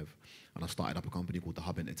 25 and I started up a company called The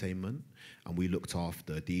Hub Entertainment, and we looked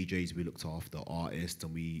after DJs, we looked after artists,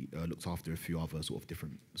 and we looked after a few other sort of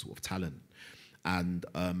different sort of talent. And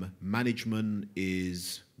management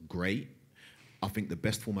is great. I think the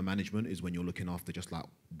best form of management is when you're looking after just like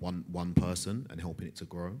one person and helping it to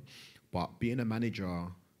grow. But being a manager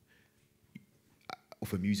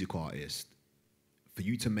of a music artist, for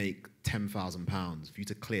you to make £10,000, for you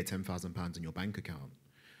to clear £10,000 in your bank account,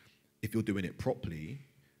 if you're doing it properly,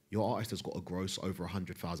 your artist has got to gross over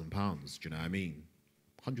 £100,000. Do you know what I mean?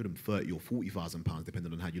 130 or £40,000,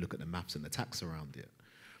 depending on how you look at the maths and the tax around it.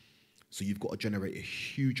 So you've got to generate a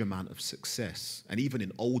huge amount of success. And even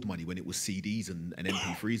in old money, when it was CDs and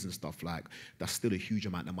MP3s and stuff, like, that's still a huge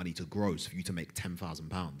amount of money to gross for you to make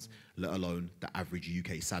 £10,000, let alone the average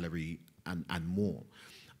UK salary and more.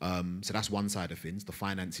 So that's one side of things. The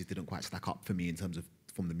finances didn't quite stack up for me in terms of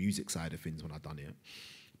from the music side of things when I'd done it.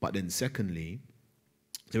 But then secondly,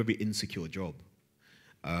 it's a very insecure job.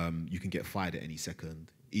 You can get fired at any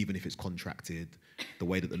second, even if it's contracted. The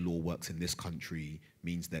way that the law works in this country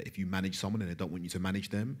means that if you manage someone and they don't want you to manage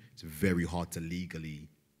them, it's very hard to legally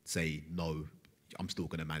say, no, I'm still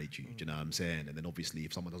going to manage you. Do you know what I'm saying? And then obviously,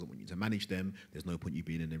 if someone doesn't want you to manage them, there's no point you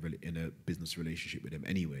being in a business relationship with them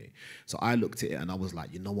anyway. So I looked at it and I was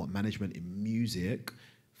like, you know what, management in music,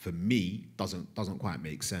 for me, doesn't quite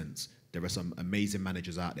make sense. There are some amazing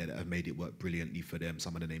managers out there that have made it work brilliantly for them.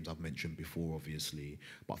 Some of the names I've mentioned before, obviously.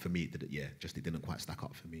 But for me, it didn't quite stack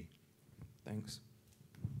up for me. Thanks.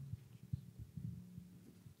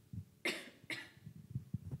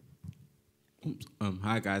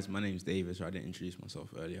 Hi guys, my name's David. So I didn't introduce myself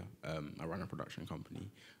earlier. I run a production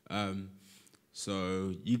company.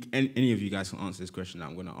 So any of you guys can answer this question that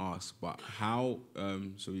I'm going to ask. But how?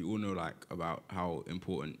 So we all know about how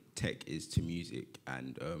important tech is to music,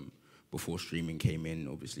 and before streaming came in,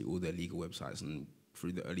 obviously all the illegal websites, and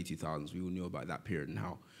through the early 2000s, we all knew about that period and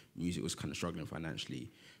how music was kind of struggling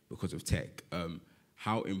financially because of tech.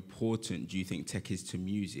 How important do you think tech is to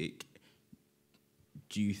music?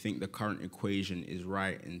 Do you think the current equation is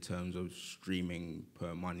right in terms of streaming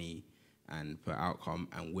per money and per outcome?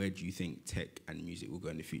 And where do you think tech and music will go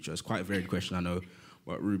in the future? It's quite a varied question, I know,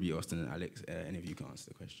 but Ruby, Austin, and Alex, any of you can answer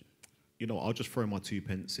the question. You know, I'll just throw my 2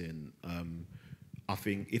 pence in. I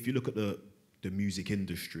think if you look at the music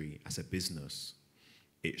industry as a business,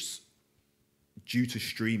 it's due to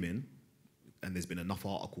streaming, and there's been enough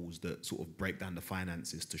articles that sort of break down the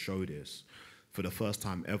finances to show this. For the first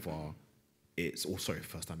time ever,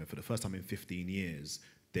 for the first time in 15 years,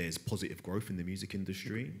 there's positive growth in the music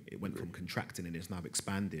industry. It went from contracting and it's now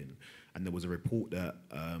expanding. And there was a report that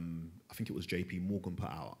I think it was JP Morgan put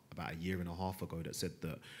out about a year and a half ago that said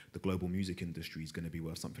that the global music industry is going to be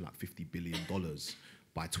worth something like $50 billion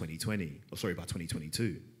by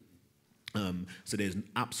 2022. So there's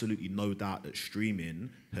absolutely no doubt that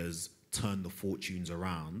streaming has turned the fortunes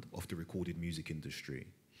around of the recorded music industry.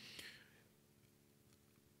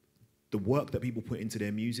 The work that people put into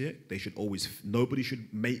their music, nobody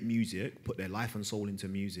should make music, put their life and soul into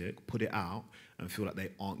music, put it out, and feel like they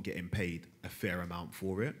aren't getting paid a fair amount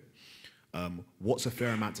for it. What's a fair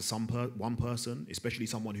amount to one person, especially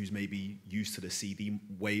someone who's maybe used to the CD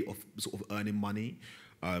way of sort of earning money?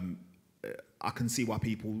 I can see why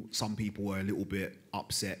some people are a little bit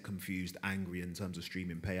upset, confused, angry in terms of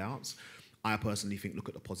streaming payouts. I personally think, look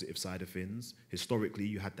at the positive side of things. Historically,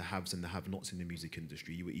 you had the haves and the have-nots in the music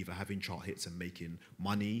industry. You were either having chart hits and making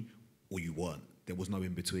money, or you weren't. There was no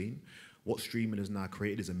in between. What streaming has now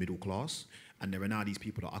created is a middle class, and there are now these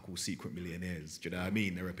people that I call secret millionaires. Do you know what I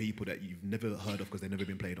mean? There are people that you've never heard of because they've never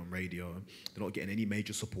been played on radio. They're not getting any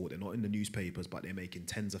major support. They're not in the newspapers, but they're making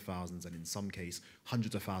tens of thousands, and in some case,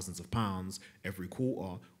 hundreds of thousands of pounds every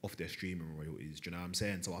quarter off their streaming royalties. Do you know what I'm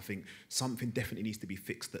saying? So I think something definitely needs to be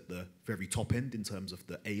fixed at the very top end in terms of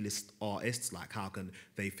the A-list artists. Like, how can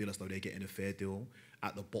they feel as though they're getting a fair deal?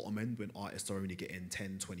 At the bottom end, when artists are only getting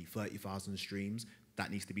 10, 20, 30,000 streams, that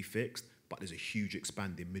needs to be fixed. But there's a huge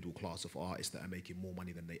expanding middle class of artists that are making more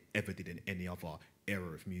money than they ever did in any other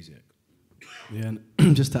era of music. Yeah,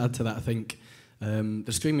 and just to add to that, I think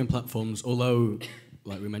the streaming platforms, although,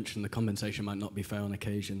 like we mentioned, the compensation might not be fair on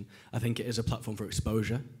occasion, I think it is a platform for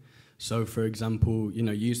exposure. So, for example,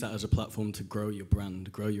 use that as a platform to grow your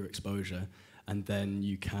brand, grow your exposure, and then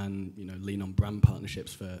you can, lean on brand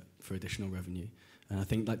partnerships for additional revenue. And I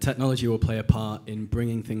think technology will play a part in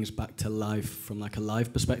bringing things back to life from a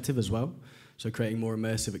live perspective as well. So creating more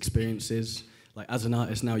immersive experiences. Like, as an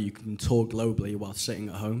artist now, you can tour globally while sitting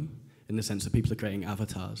at home, in the sense that people are creating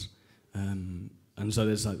avatars. And so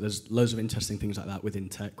there's loads of interesting things like that within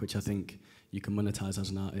tech, which I think you can monetize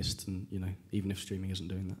as an artist, and even if streaming isn't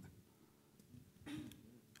doing that.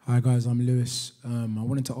 Hi guys, I'm Lewis. I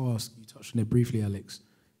wanted to ask, you touched on it briefly, Alex,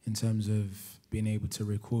 in terms of being able to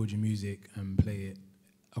record your music and play it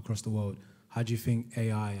across the world. How do you think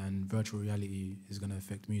AI and virtual reality is going to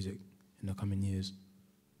affect music in the coming years?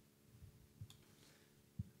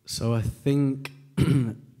 So I think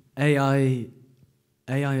AI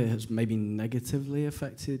has maybe negatively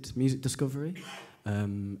affected music discovery,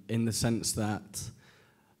 in the sense that,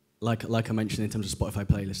 like I mentioned in terms of Spotify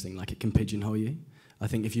playlisting, it can pigeonhole you. I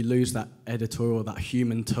think if you lose that editorial, that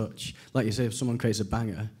human touch, like you say, if someone creates a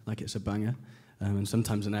banger, it's a banger, and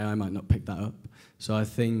sometimes an AI might not pick that up. So I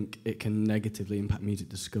think it can negatively impact music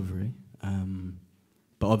discovery.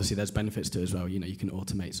 But obviously there's benefits to it as well. You can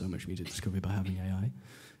automate so much music discovery by having AI.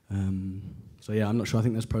 So yeah, I'm not sure. I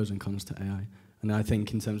think there's pros and cons to AI. And I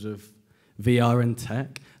think in terms of VR and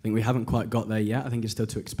tech, I think we haven't quite got there yet. I think it's still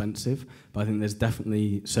too expensive, but I think there's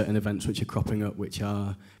definitely certain events which are cropping up which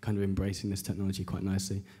are kind of embracing this technology quite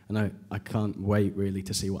nicely. And I can't wait really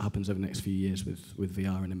to see what happens over the next few years with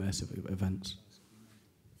VR and immersive events.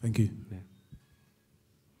 Thank you. Yeah.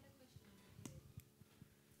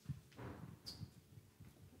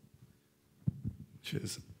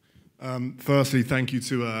 Cheers. Firstly, thank you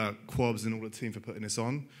to Quabs and all the team for putting this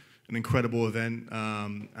on. An incredible event,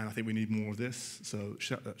 and I think we need more of this, so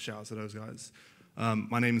shout out to those guys.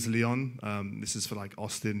 My name is Leon. This is for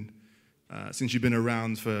Austin. Since you've been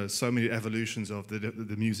around for so many evolutions of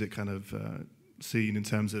the music kind of scene in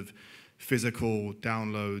terms of physical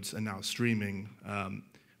downloads and now streaming,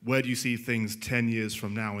 where do you see things 10 years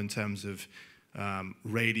from now in terms of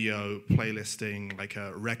radio, playlisting, like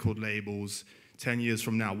record labels. 10 years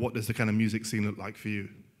from now, what does the kind of music scene look like for you?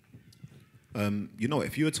 You know,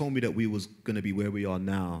 if you had told me that we was going to be where we are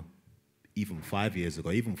now, even 5 years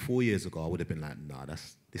ago, even 4 years ago, I would have been like, nah,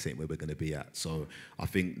 this ain't where we're going to be at. So I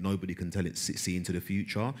think nobody can see into the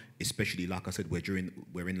future, especially, like I said, we're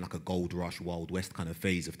in like a gold rush, Wild West kind of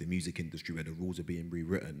phase of the music industry where the rules are being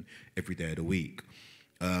rewritten every day of the week.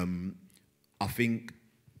 I think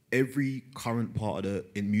every current part of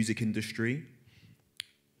the music industry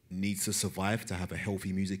needs to survive to have a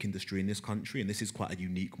healthy music industry in this country, and this is quite a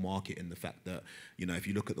unique market in the fact that, you know, if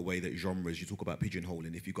you look at the way that genres, you talk about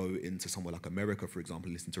pigeonholing, if you go into somewhere like America, for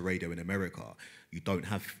example, listen to radio in America, you don't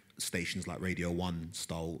have stations like Radio 1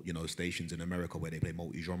 style, you know, stations in America where they play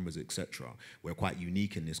multi-genres, etc. We're quite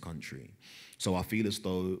unique in this country. So I feel as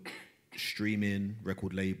though streaming,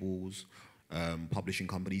 record labels, publishing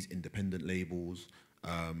companies, independent labels,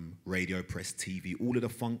 radio, press, TV, all of the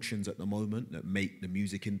functions at the moment that make the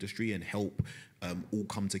music industry and help all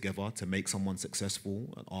come together to make someone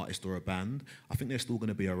successful, an artist or a band, I think they're still going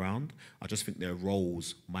to be around. I just think their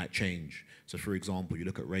roles might change. So for example, you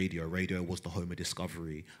look at radio was the home of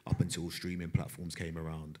discovery up until streaming platforms came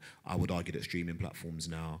around. I would argue that streaming platforms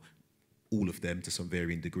now, all of them to some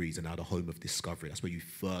varying degrees, are now the home of discovery. That's where you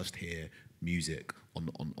first hear music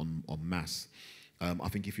on mass. I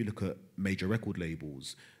think if you look at major record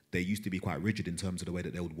labels, they used to be quite rigid in terms of the way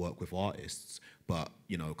that they would work with artists. But,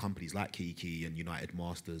 you know, companies like Kiki and United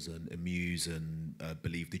Masters and Muse and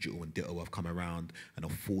Believe Digital and Ditto have come around and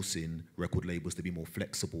are forcing record labels to be more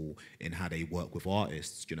flexible in how they work with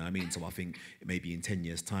artists. Do you know what I mean? So I think maybe in 10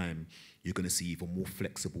 years' time, you're going to see even more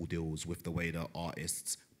flexible deals with the way that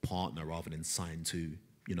artists partner rather than sign to,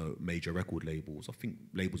 you know, major record labels. I think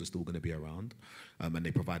labels are still going to be around, and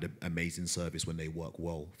they provide an amazing service when they work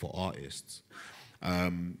well for artists.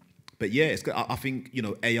 But yeah, I think, you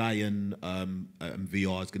know, AI and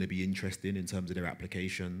VR is going to be interesting in terms of their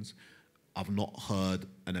applications. I've not heard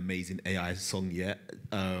an amazing AI song yet,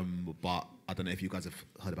 but I don't know if you guys have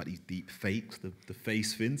heard about these deep fakes, the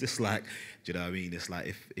face things. It's like, do you know what I mean? It's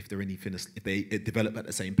like if they're anything, if they develop at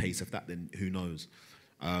the same pace of that, then who knows?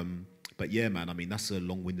 But yeah, man, I mean, that's a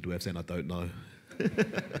long-winded way of saying I don't know.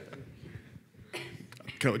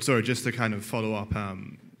 Sorry, just to kind of follow up.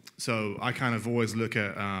 So I kind of always look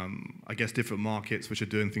at, I guess, different markets which are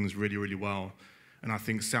doing things really, really well. And I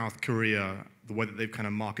think South Korea, the way that they've kind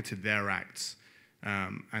of marketed their acts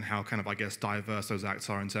and how kind of, I guess, diverse those acts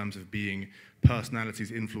are in terms of being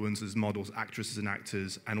personalities, influencers, models, actresses and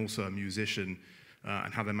actors, and also a musician,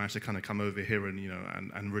 and how they managed to kind of come over here and, you know,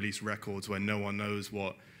 and release records where no one knows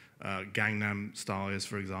what Gangnam Style is,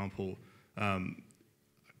 for example.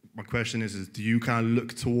 My question is do you kind of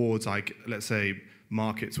look towards, like, let's say,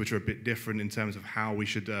 markets which are a bit different in terms of how we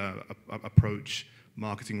should approach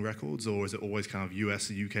marketing records, or is it always kind of US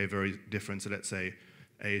and UK very different to, let's say,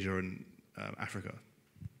 Asia and Africa?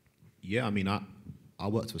 Yeah, I mean, I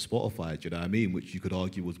worked for Spotify, do you know what I mean? Which you could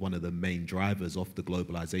argue was one of the main drivers of the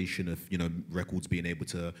globalization of, you know, records being able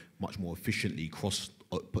to much more efficiently cross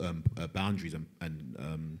boundaries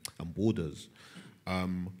and borders.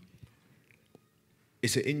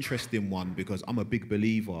 It's an interesting one because I'm a big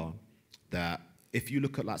believer that if you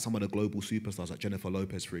look at like some of the global superstars, like Jennifer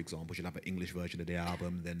Lopez, for example, she'll have an English version of the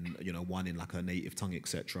album, then, you know, one in like her native tongue,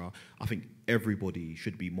 etc. I think everybody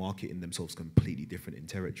should be marketing themselves completely different in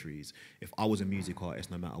territories. If I was a music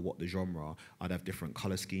artist, no matter what the genre, I'd have different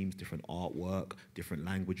color schemes, different artwork, different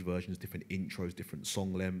language versions, different intros, different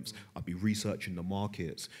song lengths. I'd be researching the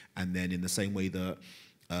markets, and then in the same way that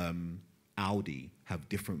Audi have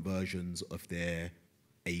different versions of their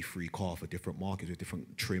A3 car for different markets with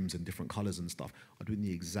different trims and different colors and stuff, I'm doing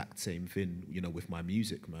the exact same thing, you know, with my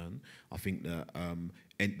music, man. I think that and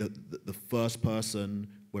the first person,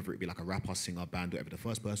 whether it be like a rapper, singer, band, whatever, the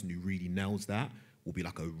first person who really nails that will be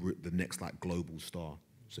like the next like global star.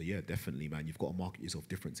 So yeah, definitely, man. You've got to market yourself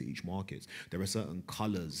different to each market. There are certain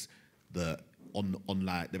colors that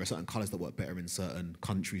there are certain colors that work better in certain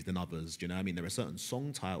countries than others. Do you know what I mean? There are certain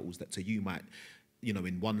song titles that to you might, you know,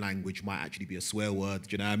 in one language might actually be a swear word, do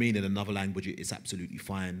you know what I mean? In another language, it's absolutely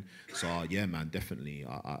fine. So yeah, man, definitely,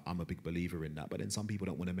 I'm a big believer in that. But then some people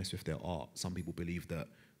don't want to mess with their art. Some people believe that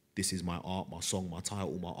this is my art, my song, my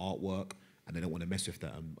title, my artwork, and they don't want to mess with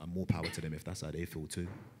that, and more power to them if that's how they feel too.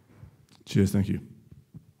 Cheers, thank you.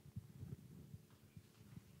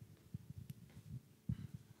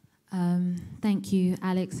 Thank you,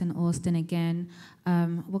 Alex and Austin, again.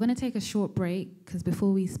 We're going to take a short break because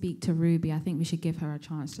before we speak to Ruby, I think we should give her a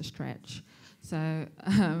chance to stretch. So,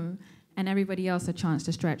 and everybody else a chance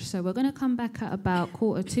to stretch. So we're going to come back at about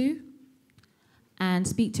 1:45, and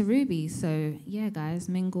speak to Ruby. So yeah, guys,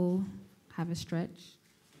 mingle, have a stretch.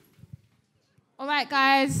 All right,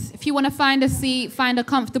 guys, if you want to find a seat, find a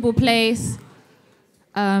comfortable place.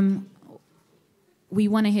 We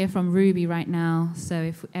want to hear from Ruby right now, so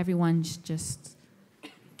if everyone just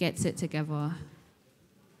gets it together.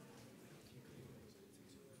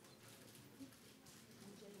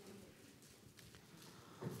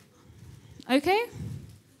 Okay?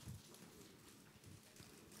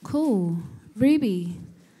 Cool. Ruby,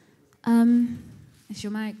 is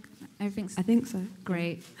your mic, everything's... I think so.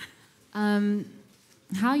 Great. How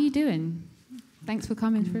are you doing? Thanks for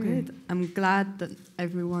coming through. Good. I'm glad that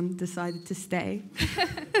everyone decided to stay.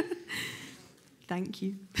 Thank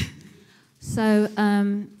you. So,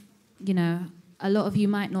 you know, a lot of you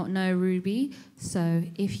might not know Ruby, so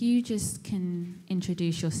if you just can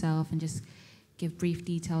introduce yourself and just give brief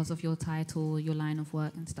details of your title, your line of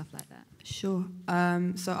work and stuff like that. Sure.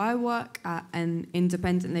 So I work at an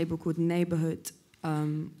independent label called Neighborhood.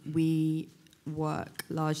 We work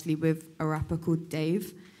largely with a rapper called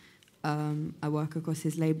Dave. I work across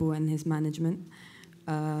his label and his management.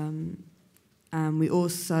 And we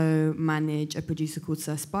also manage a producer called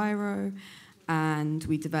Sir Spyro, and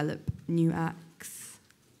we develop new acts.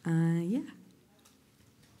 Yeah.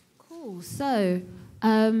 Cool. So,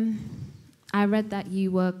 I read that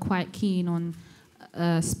you were quite keen on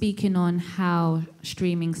speaking on how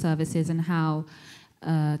streaming services and how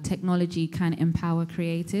technology can empower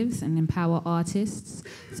creatives and empower artists.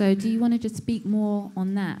 So do you want to just speak more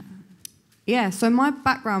on that? Yeah, so my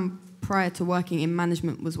background prior to working in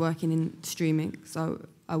management was working in streaming. So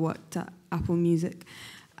I worked at Apple Music.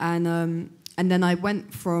 And then I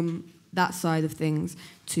went from that side of things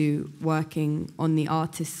to working on the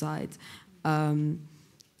artist side.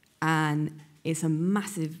 And it's a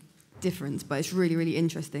massive difference, but it's really, really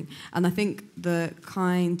interesting. And I think the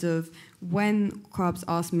kind of, when Krabs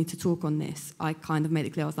asked me to talk on this, I kind of made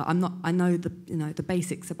it clear, I was like, I know the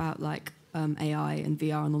basics about like AI and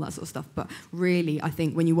VR and all that sort of stuff, but really I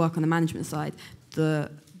think when you work on the management side, the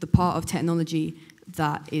part of technology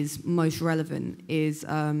that is most relevant is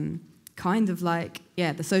kind of like,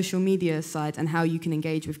 yeah, the social media side and how you can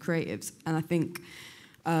engage with creatives. And I think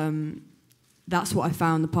that's what I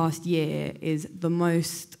found the past year is the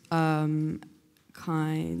most kind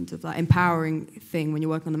of like empowering thing when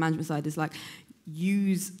you're working on the management side is like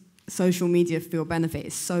use social media for your benefit.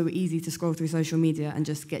 It's so easy to scroll through social media and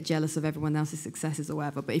just get jealous of everyone else's successes or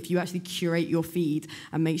whatever. But if you actually curate your feed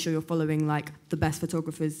and make sure you're following like the best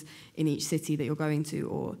photographers in each city that you're going to,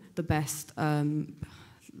 or the best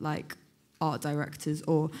like art directors,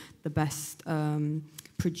 or the best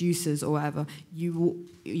producers or whatever, you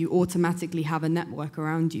automatically have a network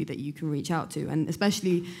around you that you can reach out to. And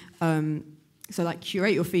especially, so like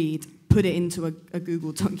curate your feed, put it into a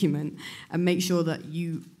Google document, and make sure that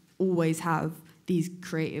you always have these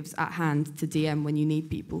creatives at hand to DM when you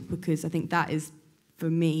need people, because I think that is,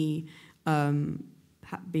 for me,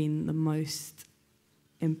 been the most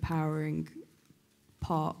empowering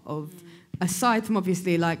part of, aside from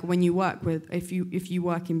obviously like when you work with, if you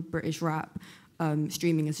work in British rap,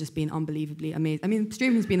 streaming has just been unbelievably amazing. I mean,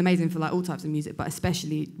 streaming has been amazing for like all types of music, but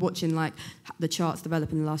especially watching like the charts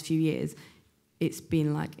develop in the last few years, it's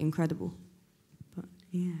been like incredible. But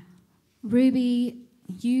yeah. Ruby,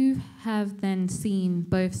 you have then seen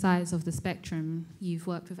both sides of the spectrum. You've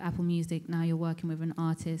worked with Apple Music, now you're working with an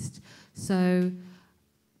artist. So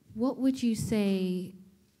what would you say,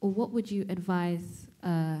 or what would you advise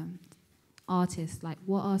artists? Like,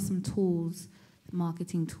 what are some tools,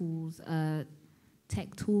 marketing tools,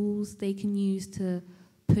 tech tools they can use to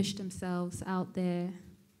push themselves out there?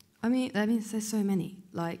 I mean, there's so many.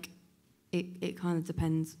 Like, it kind of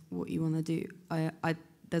depends what you want to do.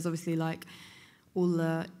 There's obviously like all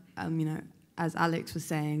the, you know, as Alex was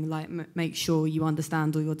saying, like make sure you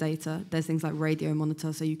understand all your data. There's things like Radio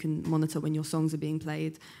Monitor, so you can monitor when your songs are being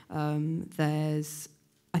played.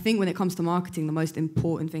 I think when it comes to marketing, the most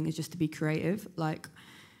important thing is just to be creative. Like,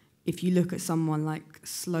 if you look at someone like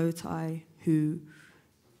Slow Tie, who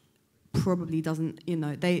probably doesn't, you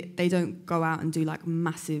know, they don't go out and do like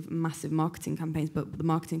massive marketing campaigns, but the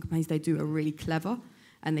marketing campaigns they do are really clever,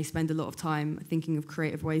 and they spend a lot of time thinking of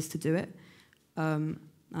creative ways to do it. And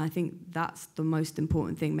I think that's the most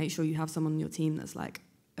important thing. Make sure you have someone on your team that's like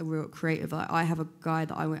a real creative. Like, I have a guy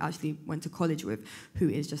that I actually went to college with who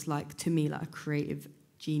is just like, to me, like a creative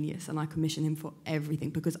genius, and I commission him for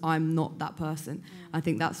everything because I'm not that person. I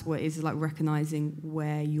think that's what it is, like recognizing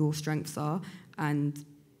where your strengths are and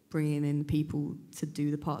bringing in people to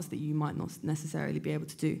do the parts that you might not necessarily be able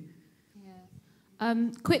to do. Yeah.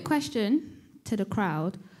 Quick question to the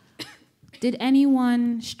crowd. Did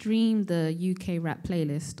anyone stream the UK rap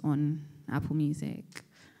playlist on Apple Music?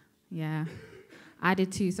 Yeah, I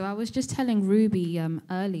did too. So I was just telling Ruby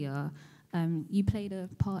earlier, you played a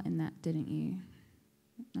part in that, didn't you?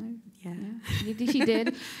 No? Yeah. She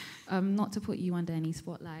did. Not to put you under any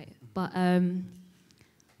spotlight, but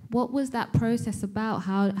what was that process about?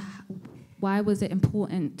 Why was it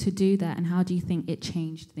important to do that, and how do you think it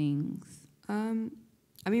changed things? I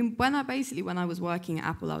mean, when I was working at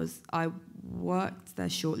Apple, I worked there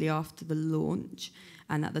shortly after the launch,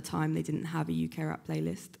 and at the time they didn't have a UK rap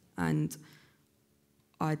playlist, and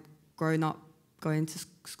I'd grown up going to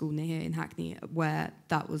school near here in Hackney, where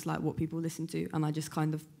that was like what people listened to, and I just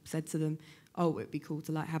kind of said to them, "Oh, it'd be cool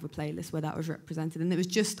to like have a playlist where that was represented." And it was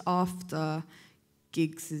just after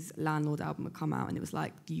Giggs' Landlord album had come out, and it was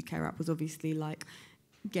like the UK rap was obviously like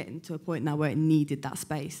getting to a point now where it needed that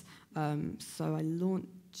space. So I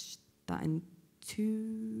launched that in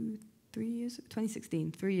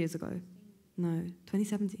 2016, 3 years ago. No,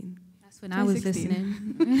 2017. That's when I was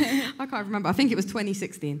listening. I can't remember. I think it was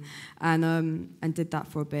 2016, and did that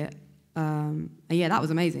for a bit. And yeah, that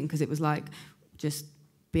was amazing because it was like just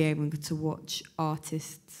be able to watch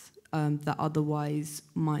artists that otherwise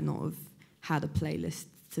might not have had a playlist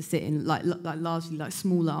to sit in, like largely like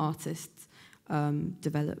smaller artists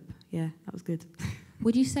develop. Yeah, that was good.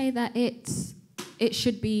 Would you say that it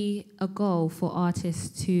should be a goal for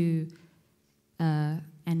artists to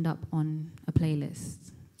end up on a playlist?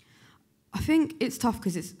 I think it's tough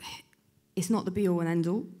because it's not the be-all and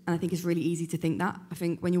end-all, and I think it's really easy to think that. I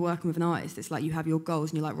think when you're working with an artist, it's like you have your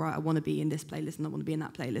goals, and you're like, right, I want to be in this playlist, and I want to be in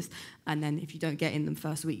that playlist, and then if you don't get in them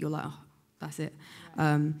first week, you're like, oh, that's it.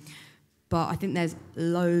 Right. But I think there's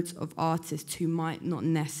loads of artists who might not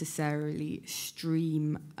necessarily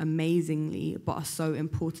stream amazingly, but are so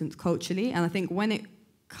important culturally, and I think when it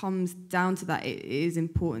comes down to that, it is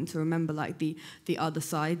important to remember like the other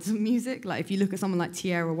sides of music. Like if you look at someone like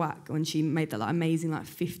Tierra Whack, when she made that like amazing like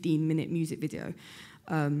 15-minute music video,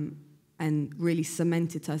 and really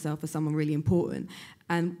cemented herself as someone really important,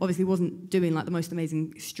 and obviously wasn't doing like the most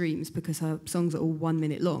amazing streams because her songs are all 1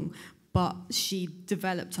 minute long, but she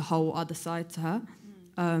developed a whole other side to her.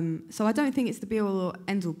 So I don't think it's the be-all or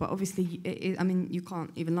end-all, but obviously, I mean, you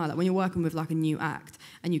can't even lie. Like when you're working with like a new act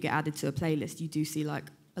and you get added to a playlist, you do see like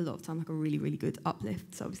a lot of time like a really, really good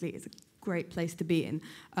uplift. So obviously it's a great place to be in.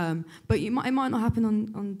 But it might not happen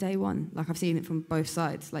on day one. Like I've seen it from both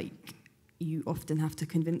sides. Like you often have to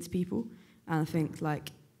convince people. And I think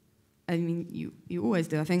like, I mean, you always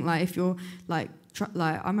do. I think like if you're like,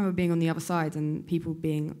 I remember being on the other side and people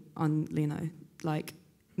being on, you know, like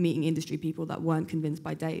meeting industry people that weren't convinced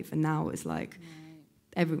by Dave. And now it's like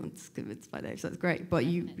everyone's convinced by Dave. So it's great. But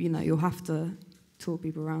you know, you'll have to talk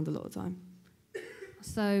people around a lot of the time.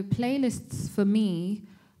 So playlists for me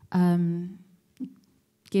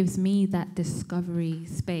gives me that discovery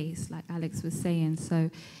space, like Alex was saying. So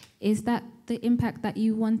is that the impact that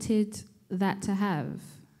you wanted that to have?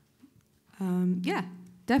 Yeah,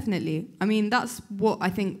 definitely. I mean, that's what I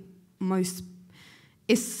think most...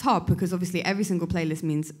 It's hard because obviously every single playlist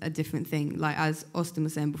means a different thing. Like as Austin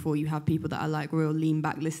was saying before, you have people that are like real lean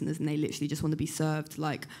back listeners and they literally just want to be served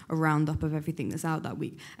like a roundup of everything that's out that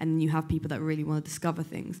week. And then you have people that really want to discover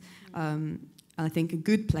things. And I think a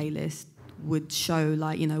good playlist would show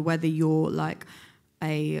like, you know, whether you're like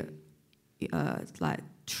a like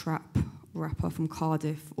trap rapper from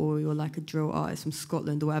Cardiff or you're like a drill artist from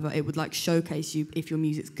Scotland or whatever, it would like showcase you if your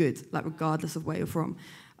music's good, like regardless of where you're from.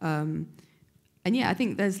 And yeah, I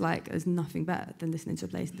think there's nothing better than listening to a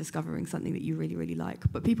playlist and discovering something that you really, really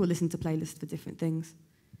like. But people listen to playlists for different things.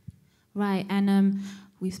 Right, and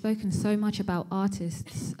we've spoken so much about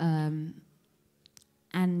artists, and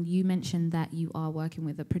you mentioned that you are working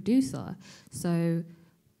with a producer. So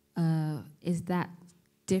is that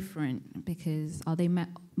different? Because are they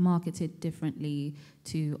marketed differently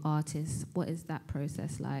to artists? What is that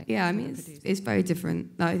process like? Yeah, I mean, it's very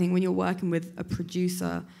different. I think when you're working with a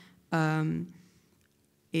producer,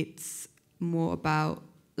 it's more about,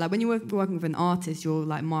 like when you're working with an artist, you're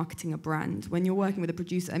like marketing a brand. When you're working with a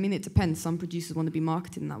producer, I mean, it depends. Some producers want to be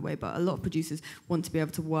marketed in that way, but a lot of producers want to be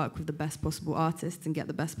able to work with the best possible artists and get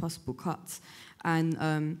the best possible cuts. And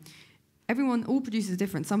all producers are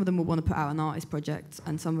different. Some of them will want to put out an artist project,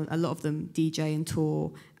 and a lot of them DJ and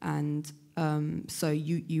tour. And so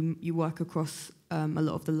you work across a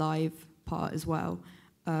lot of the live part as well.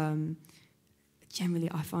 Generally,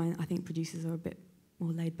 I think producers are a bit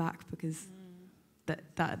more laid back because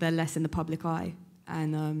that they're less in the public eye,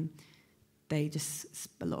 and a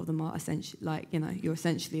lot of them are essentially like, you know, you're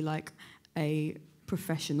essentially like a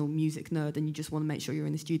professional music nerd and you just want to make sure you're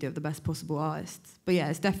in the studio with the best possible artists. But yeah,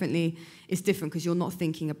 it's different because you're not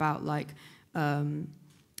thinking about like,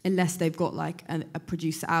 unless they've got like a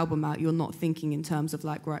producer album out, you're not thinking in terms of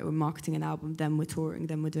like, right, we're marketing an album, then we're touring,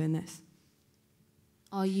 then we're doing this.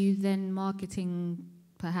 Are you then marketing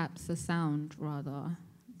perhaps a sound rather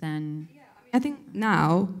than... I think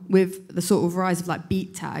now with the sort of rise of like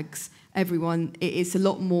beat tags, it's a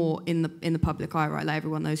lot more in the public eye, right? Like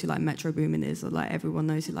everyone knows who like Metro Boomin is, or like everyone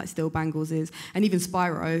knows who like Still Bangles is, and even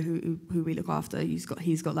Spyro, who we look after, he's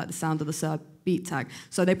got like the Sound of the Sub beat tag.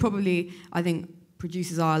 So they probably, I think,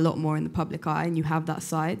 producers are a lot more in the public eye, and you have that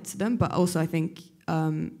side to them. But also, I think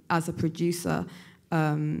as a producer,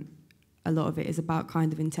 a lot of it is about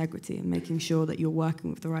kind of integrity and making sure that you're working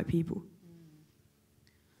with the right people.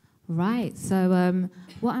 Right, so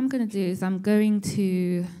what I'm going to do is I'm going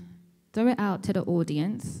to throw it out to the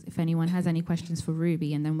audience if anyone has any questions for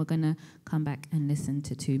Ruby, and then we're going to come back and listen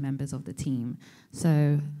to two members of the team.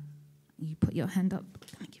 So you put your hand up.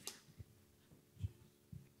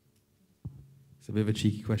 It's a bit of a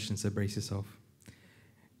cheeky question, so brace yourself.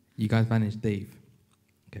 You guys manage Dave.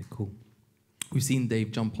 Okay, cool. We've seen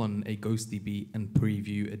Dave jump on a ghosty beat and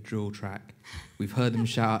preview a drill track. We've heard him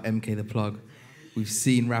shout out MK the Plug. We've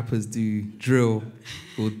seen rappers do drill.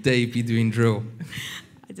 Will Dave be doing drill?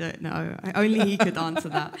 I don't know. Only he could answer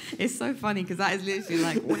that. It's so funny because that is literally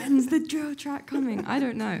like, when's the drill track coming? I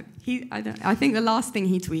don't know. I think the last thing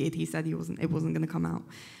he tweeted, he said it wasn't going to come out.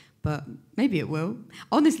 But maybe it will.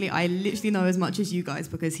 Honestly, I literally know as much as you guys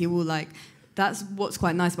because he will like... That's what's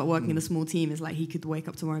quite nice about working in a small team is like he could wake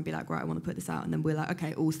up tomorrow and be like, right, I want to put this out. And then we're like,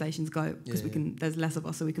 okay, all stations go because there's less of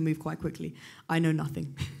us so we can move quite quickly. I know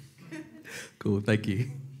nothing. Cool, thank you.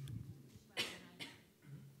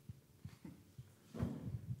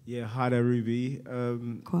 Yeah, hi there, Ruby.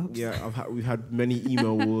 We've had many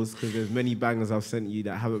email wars because there's many bangers I've sent you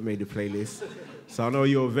that haven't made the playlist. So I know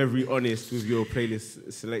you're very honest with your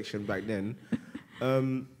playlist selection back then.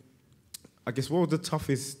 I guess what was the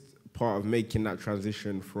toughest part of making that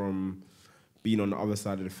transition from being on the other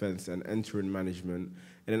side of the fence and entering management?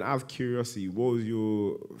 And then out of curiosity, what was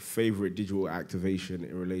your favorite digital activation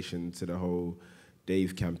in relation to the whole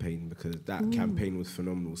Dave campaign? Because that campaign was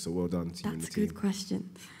phenomenal, so well done to you and the team. That's a good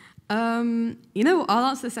question. I'll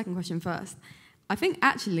answer the second question first. I think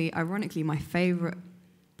actually, ironically, my favorite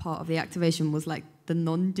part of the activation was like the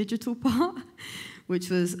non-digital part, which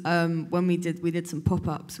was when we did some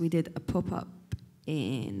pop-ups. We did a pop-up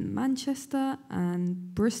in Manchester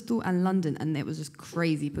and Bristol and London, and it was just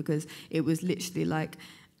crazy because it was literally like,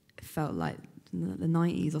 it felt like the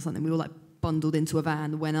 90s or something. We all like bundled into a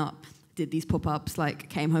van, went up, did these pop-ups, like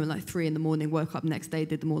came home at like 3 a.m, woke up next day,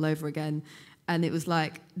 did them all over again. And it was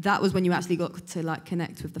like, that was when you actually got to like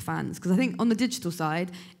connect with the fans. Because I think on the digital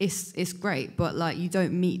side, it's great, but like you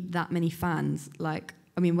don't meet that many fans. Like,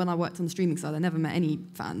 I mean, when I worked on the streaming side, I never met any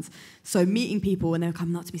fans. So meeting people and they were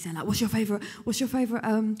coming up to me saying like, what's your favorite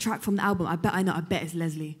track from the album? I bet it's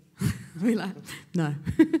Leslie. We're like, no.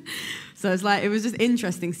 So it's like, it was just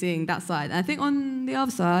interesting seeing that side. And I think on the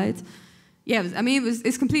other side, yeah,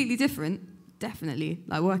 it's completely different. Definitely,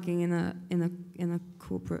 like working in a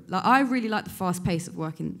corporate. Like I really like the fast pace of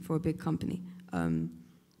working for a big company.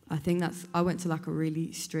 I think I went to like a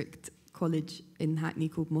really strict college in Hackney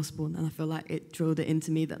called Mossbourne, and I feel like it drilled it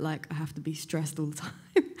into me that like I have to be stressed all the time.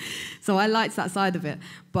 So I liked that side of it.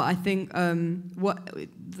 But I think what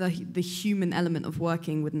the human element of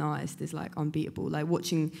working with an artist is like unbeatable. Like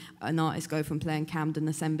watching an artist go from playing Camden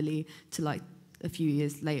Assembly to like a few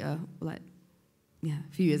years later,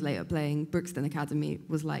 playing Brixton Academy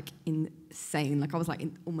was like insane. Like I was like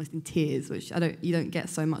almost in tears, which you don't get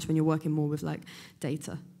so much when you're working more with like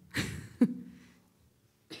data.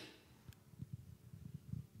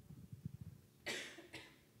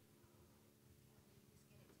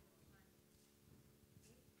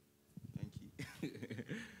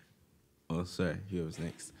 Oh, sorry, who was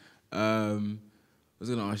next? I was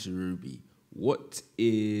going to ask you, Ruby, what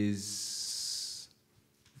is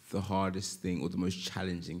the hardest thing or the most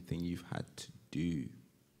challenging thing you've had to do,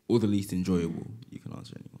 or the least enjoyable? You can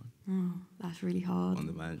answer anyone. Oh, that's really hard. On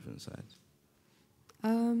the management side. I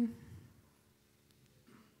don't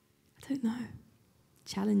know.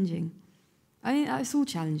 Challenging. I mean, it's all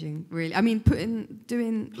challenging, really. I mean,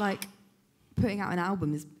 putting out an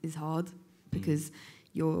album is hard because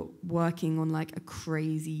you're working on like a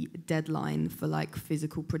crazy deadline for like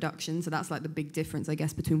physical production. So that's like the big difference, I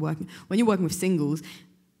guess, between when you're working with singles,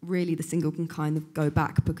 really the single can kind of go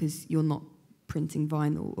back because you're not printing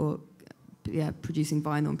vinyl or producing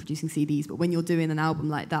vinyl and producing CDs. But when you're doing an album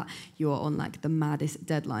like that, you're on like the maddest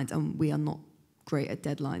deadlines, and we are not great at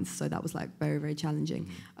deadlines, so that was like very, very challenging.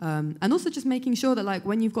 And also just making sure that like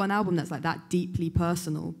when you've got an album that's like that deeply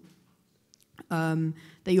personal, that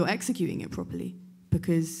you're executing it properly,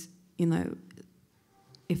 because you know,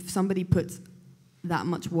 if somebody puts that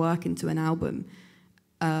much work into an album,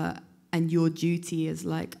 and your duty as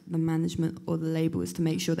like the management or the label is to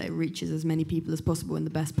make sure that it reaches as many people as possible in the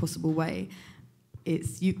best possible way,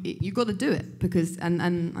 it's you got to do it, because and I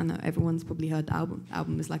know everyone's probably heard the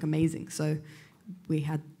album is like amazing, so we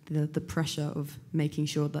had the pressure of making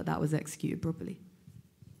sure that that was executed properly.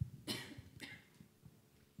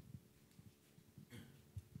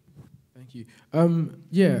 Thank you.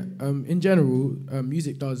 In general,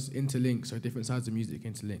 music does interlink, so different sides of music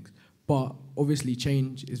interlinks. But obviously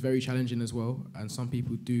change is very challenging as well, and some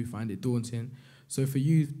people do find it daunting. So for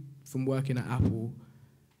you, from working at Apple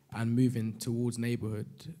and moving towards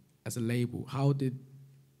Neighborhood as a label, how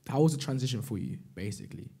was the transition for you,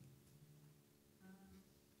 basically?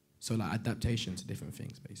 So like adaptation to different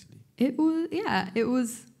things, basically. It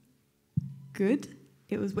was good.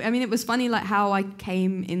 It was funny like how I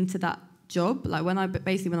came into that job. Like when I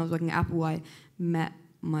was working at Apple, I met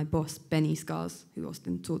my boss, Benny Scars, who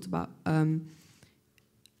Austin talked about.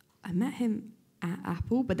 I met him at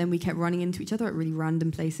Apple, but then we kept running into each other at really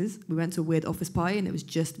random places. We went to a weird office party, and it was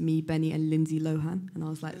just me, Benny, and Lindsay Lohan. And I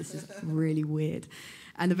was like, this is really weird.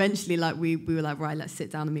 And eventually, like we were like, right, let's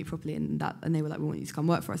sit down and meet properly. And they were like, we want you to come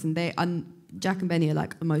work for us. And Jack and Benny are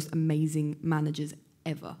like the most amazing managers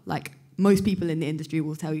ever. Like most people in the industry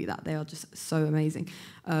will tell you that. They are just so amazing.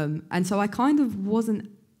 And so I kind of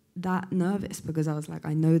wasn't that nervous, because I was like,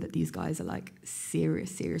 I know that these guys are like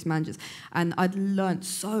serious managers. And I'd learned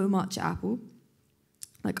so much at Apple,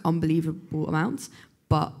 like unbelievable amounts,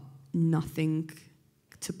 but nothing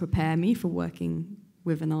to prepare me for working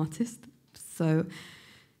with an artist. So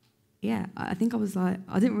yeah, I think I was like,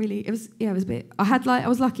 I didn't really, it was a bit, I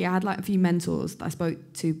was lucky, I had like a few mentors that I spoke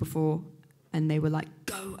to before, and they were like,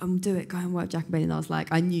 go and do it, go and work Jack and Benny. And I was like,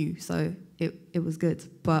 I knew, so it was good.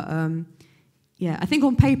 But yeah, I think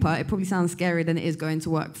on paper it probably sounds scarier than it is going to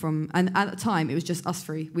work from, and at the time it was just us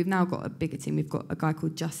three. We've now got a bigger team. We've got a guy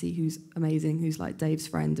called Jussie, who's amazing, who's like Dave's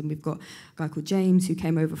friend, and we've got a guy called James, who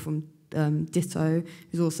came over from Ditto,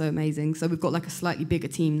 who's also amazing. So we've got like a slightly bigger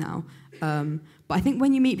team now. But I think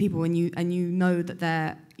when you meet people and you know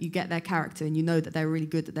that you get their character, and you know that they're really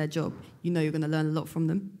good at their job, you know you're going to learn a lot from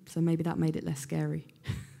them. So maybe that made it less scary.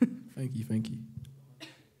 Thank you. Thank you.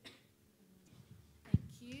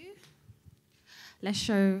 Let's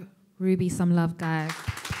show Ruby some love, guys.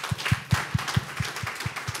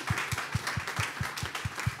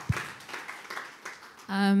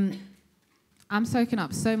 I'm soaking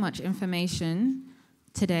up so much information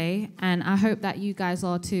today, and I hope that you guys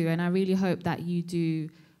are too, and I really hope that you do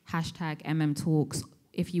 #MMTalks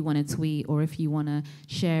if you want to tweet, or if you want to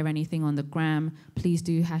share anything on the gram, please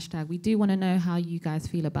do #. We do want to know how you guys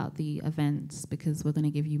feel about the events, because we're going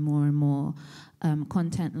to give you more and more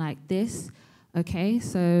content like this. Okay,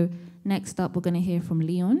 so next up we're going to hear from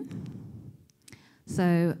Leon.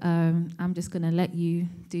 So I'm just going to let you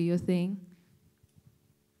do your thing.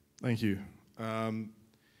 Thank you.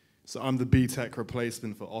 So I'm the B-Tech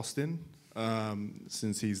replacement for Austin,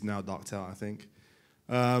 since he's now ducked out, I think.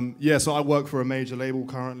 So I work for a major label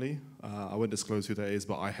currently. I won't disclose who that is,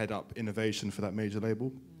 but I head up innovation for that major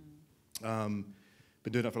label. Been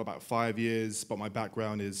doing that for about 5 years, but my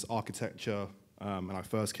background is architecture, and I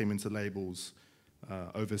first came into labels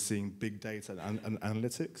overseeing big data and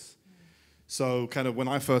analytics. So kind of when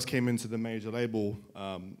I first came into the major label,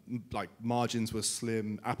 like margins were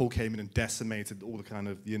slim. Apple came in and decimated all the kind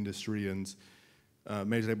of the industry, and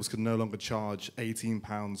major labels could no longer charge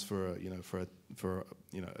 £18 for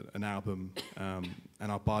an album,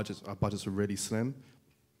 and our budgets were really slim.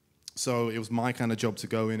 So it was my kind of job to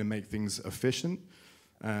go in and make things efficient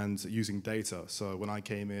and using data. So when I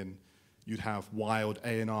came in, you'd have wild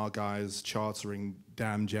A&R guys chartering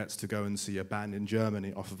damn jets to go and see a band in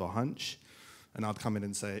Germany off of a hunch. And I'd come in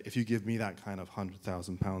and say, if you give me that kind of £100,000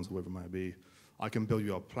 or whatever it might be, I can build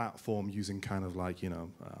you a platform using kind of like,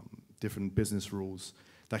 different business rules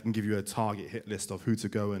that can give you a target hit list of who to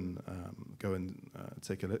go and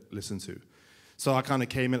take a listen to. So I kind of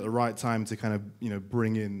came in at the right time to kind of,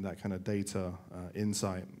 bring in that kind of data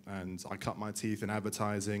insight. And I cut my teeth in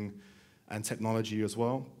advertising and technology as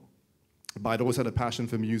well. But I'd always had a passion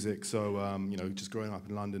for music, so just growing up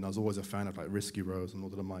in London, I was always a fan of like Risky Rose and all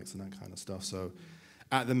of the mics and that kind of stuff. So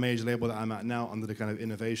at the major label that I'm at now, under the kind of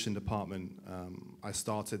innovation department, I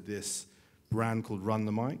started this brand called Run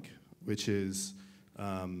the Mic, which is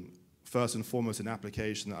first and foremost an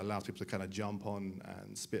application that allows people to kind of jump on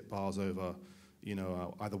and spit bars over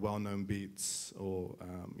either well-known beats or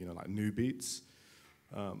like new beats.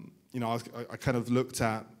 I kind of looked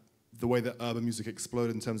at the way that urban music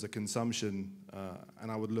exploded in terms of consumption,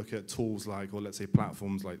 and I would look at tools like, or let's say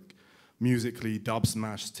platforms like Musically, Dub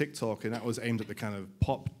Smash, TikTok, and that was aimed at the kind of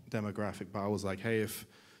pop demographic. But I was like, hey, if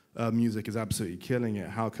music is absolutely killing it,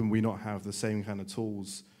 how can we not have the same kind of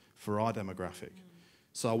tools for our demographic?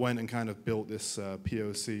 So I went and kind of built this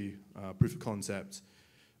POC, proof of concept,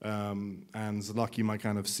 and lucky my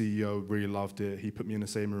kind of CEO really loved it. He put me in the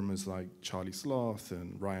same room as like Charlie Sloth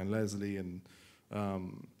and Ryan Leslie, and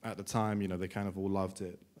at the time, they kind of all loved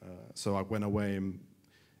it. So I went away, and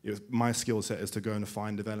my skill set is to go and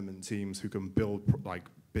find development teams who can build like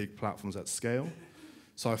big platforms at scale.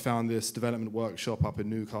 So I found this development workshop up in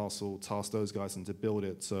Newcastle, tasked those guys and to build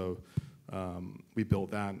it. So we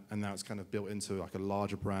built that, and now it's kind of built into like a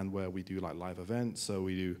larger brand where we do like live events. So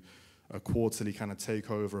we do a quarterly kind of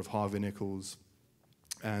takeover of Harvey Nichols,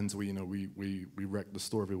 and we wreck the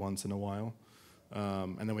store every once in a while.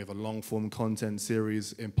 And then we have a long-form content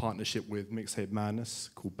series in partnership with Mixtape Madness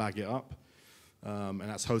called Bag It Up. And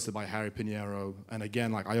that's hosted by Harry Pinheiro. And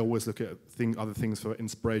again, like I always look at other things for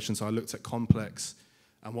inspiration. So I looked at Complex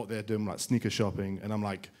and what they're doing, like sneaker shopping. And I'm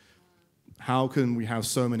like, how can we have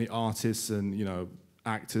so many artists and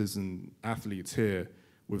actors and athletes here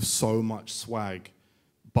with so much swag,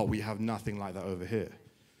 but we have nothing like that over here?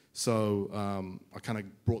 So I kind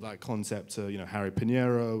of brought that concept to Harry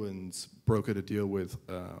Pinheiro and brokered a deal with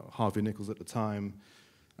Harvey Nichols at the time.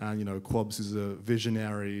 And Quabs is a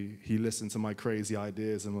visionary. He listened to my crazy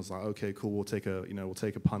ideas and was like, "Okay, cool. We'll take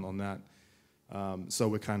a punt on that." So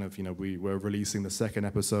we're kind of we're releasing the second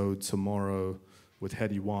episode tomorrow with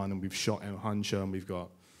Heady One, and we've shot M Huncher, and we've got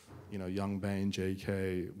Young Bane,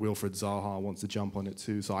 JK, Wilfred Zaha wants to jump on it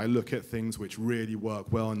too. So I look at things which really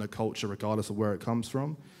work well in the culture, regardless of where it comes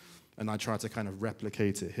from, and I try to kind of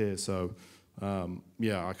replicate it here. So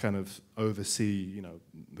I kind of oversee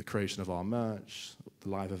the creation of our merch, the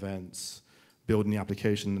live events, building the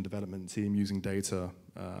application and development team using data.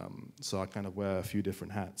 So I kind of wear a few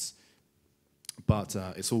different hats. But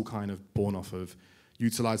it's all kind of born off of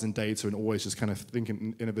utilizing data and always just kind of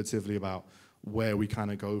thinking innovatively about where we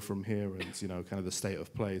kind of go from here and kind of the state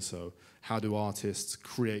of play. So how do artists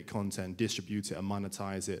create content, distribute it, and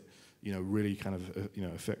monetize it, really kind of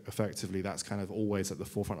effectively? That's kind of always at the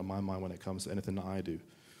forefront of my mind when it comes to anything that I do.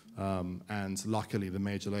 And luckily, the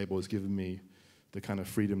major label has given me the kind of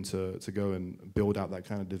freedom to go and build out that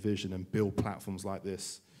kind of division and build platforms like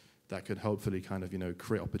this that could hopefully kind of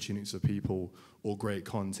create opportunities for people, or great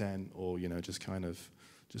content, or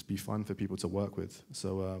just be fun for people to work with.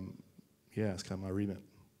 So it's kind of my remit.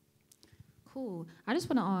 Cool. I just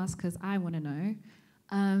want to ask, because I want to know,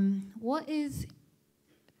 what is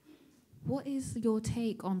your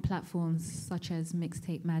take on platforms such as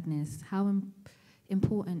Mixtape Madness? How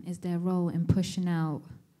important is their role in pushing out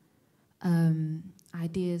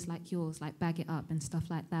ideas like yours, like Bag It Up and stuff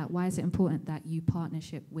like that? Why is it important that you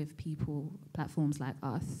partnership with platforms like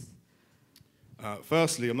us?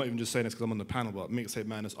 Firstly, I'm not even just saying this because I'm on the panel, but Mixtape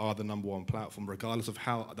Madness are the #1 platform, regardless of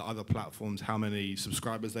how the other platforms, how many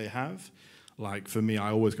subscribers they have. Like for me,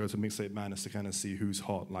 I always go to Mixtape Madness to kind of see who's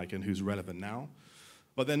hot, and who's relevant now.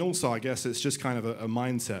 But then also, I guess it's just kind of a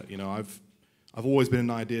mindset. I've always been an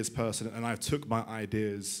ideas person, and I took my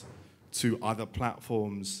ideas to other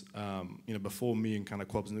platforms, before me and kind of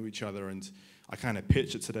Quabs knew each other, and I kind of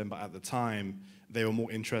pitched it to them. But at the time, they were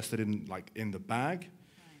more interested in the bag.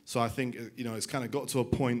 So I think it's kind of got to a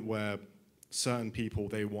point where certain people,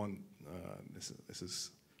 they want this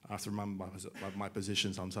is I have to remember my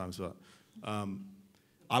position sometimes, but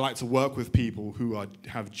I like to work with people who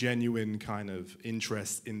have genuine kind of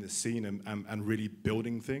interest in the scene and really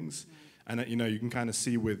building things. And you can kind of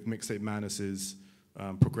see with Mixtape Madness's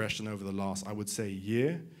progression over the last, I would say,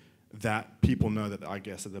 year, that people know that I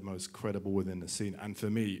guess are the most credible within the scene. And for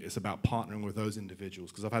me, it's about partnering with those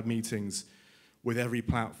individuals, because I've had meetings with every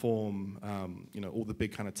platform, all the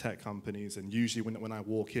big kind of tech companies, and usually when I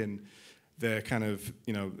walk in, they're kind of,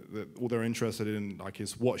 all they're interested in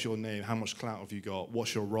is, what's your name, how much clout have you got,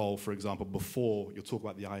 what's your role, for example, before you'll talk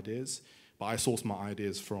about the ideas. But I source my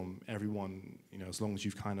ideas from everyone, as long as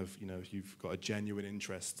you've kind of, you've got a genuine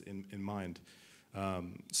interest in mind.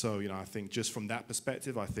 So, I think just from that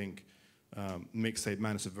perspective, I think Mixtape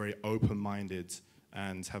Madness are very open-minded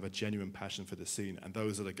and have a genuine passion for the scene, and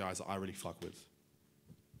those are the guys that I really fuck with.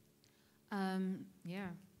 Yeah.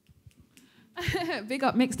 Big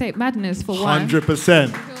up Mixtape Madness for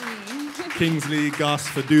 100%. Kingsley, Gus,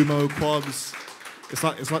 Fadumo, Quabs.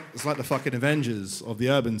 It's like the fucking Avengers of the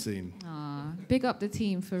urban scene. Big up the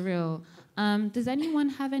team for real. Does anyone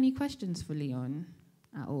have any questions for Leon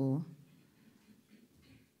at all?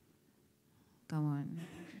 Go on.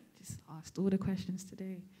 Just asked all the questions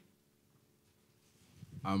today.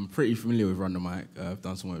 I'm pretty familiar with Run the Mic. I've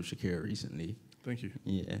done some work with Shakira recently. Thank you.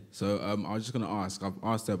 Yeah. So I was just going to ask, I've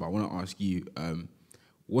asked her, but I want to ask you,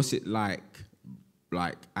 what's it like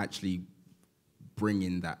actually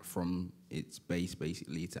bringing that from its base,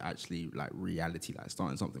 basically, to actually, like, reality, like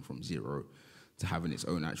starting something from zero to having its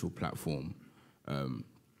own actual platform? I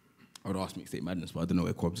would ask Mixtape Madness, but I don't know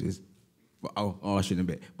where Quabs is. But I'll ask you in a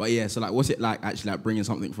bit. But yeah, so like, what's it like actually like bringing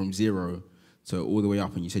something from zero to all the way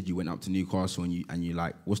up? And you said you went up to Newcastle, and you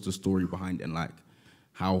like, what's the story behind it, and like,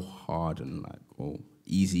 how hard and like, or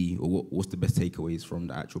easy, or what's the best takeaways from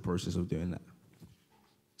the actual process of doing that?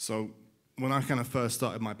 So when I kind of first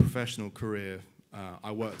started my professional career,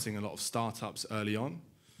 I worked in a lot of startups early on.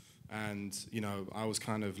 And, you know, I was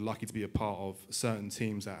kind of lucky to be a part of certain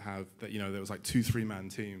teams that there was like 2-3 man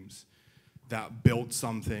teams that built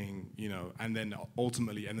something, you know, and then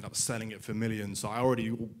ultimately ended up selling it for millions. So I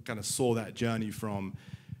already kind of saw that journey from,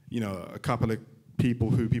 you know, a couple of people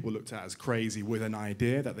who people looked at as crazy with an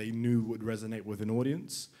idea that they knew would resonate with an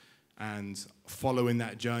audience, and following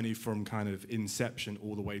that journey from kind of inception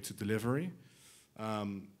all the way to delivery.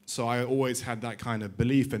 So I always had that kind of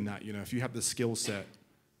belief in that, you know, if you have the skill set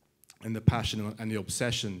and the passion and the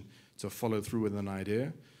obsession to follow through with an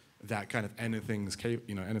idea, that kind of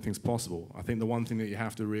anything's possible. I think the one thing that you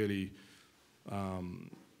have to really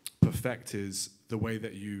perfect is the way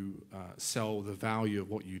that you sell the value of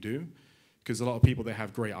what you do, because a lot of people, they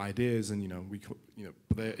have great ideas, and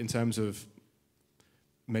but in terms of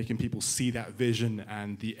making people see that vision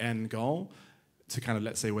and the end goal, to kind of,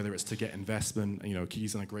 let's say, whether it's to get investment, you know,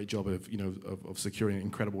 Key's done a great job of of securing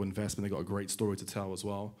incredible investment. They got a great story to tell as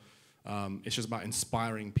well. It's just about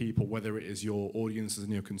inspiring people, whether it is your audiences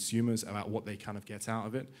and your consumers, about what they kind of get out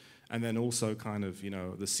of it. And then also kind of, you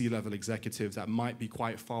know, the C-level executives that might be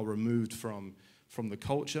quite far removed from the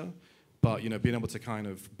culture, but, you know, being able to kind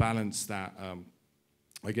of balance that,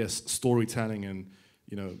 I guess, storytelling and,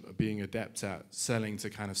 you know, being adept at selling to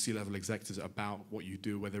kind of C-level executives about what you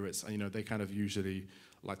do, whether it's, you know, they kind of usually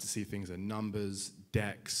like to see things in numbers,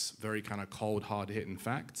 decks, very kind of cold, hard-hitting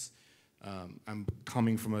facts. And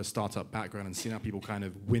coming from a startup background and seeing how people kind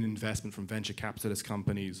of win investment from venture capitalist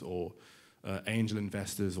companies or angel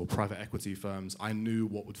investors or private equity firms, I knew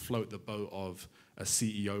what would float the boat of a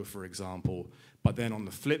CEO, for example. But then on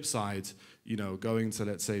the flip side, you know, going to,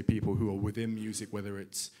 let's say, people who are within music, whether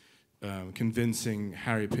it's convincing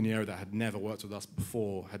Harry Pinero, that had never worked with us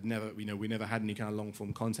before, we never had any kind of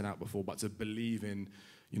long-form content out before, but to believe in,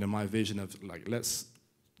 you know, my vision of, like, let's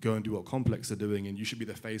go and do what Complex are doing, and you should be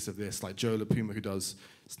the face of this. Like Joe LaPuma, who does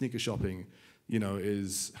sneaker shopping, you know,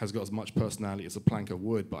 has got as much personality as a plank of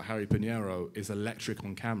wood, but Harry Pinero is electric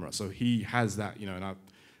on camera. So he has that, you know, and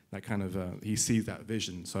that kind of, he sees that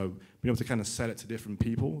vision. So being able to kind of sell it to different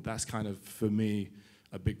people, that's kind of, for me,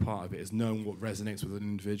 a big part of it, is knowing what resonates with an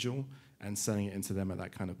individual and selling it into them at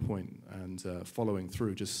that kind of point, and following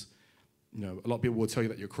through. Just, you know, a lot of people will tell you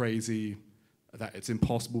that you're crazy, that it's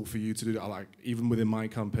impossible for you to do that. Like, even within my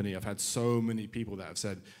company, I've had so many people that have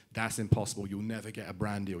said, that's impossible, you'll never get a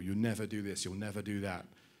brand deal, you'll never do this, you'll never do that,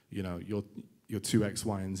 you know, you're too X,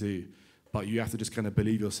 Y, and Z. But you have to just kind of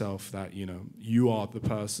believe yourself that, you know, you are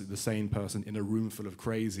the sane person in a room full of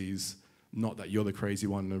crazies, not that you're the crazy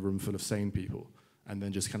one in a room full of sane people. And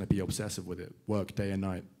then just kind of be obsessive with it, work day and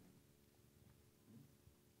night.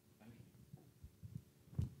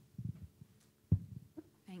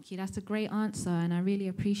 Thank you. That's a great answer, and I really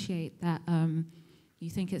appreciate that you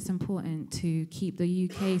think it's important to keep the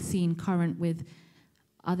UK scene current with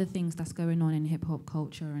other things that's going on in hip-hop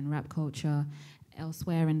culture and rap culture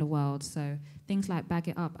elsewhere in the world. So things like Bag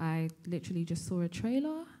It Up, I literally just saw a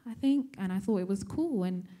trailer, I think, and I thought it was cool.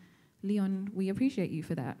 And Leon, we appreciate you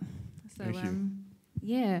for that. So, Thank you.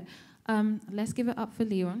 Yeah, let's give it up for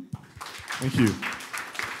Leon. Thank you.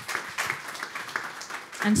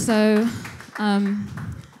 And so,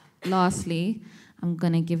 lastly, I'm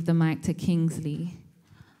going to give the mic to Kingsley,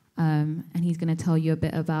 and he's going to tell you a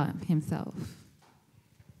bit about himself.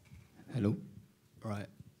 Hello. Right.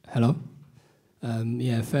 Hello.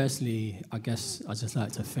 Yeah, firstly, I guess I'd just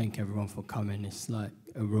like to thank everyone for coming. It's like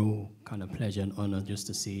a real kind of pleasure and honor just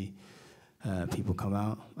to see people come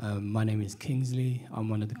out. My name is Kingsley. I'm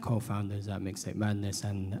one of the co-founders at Mixtape Madness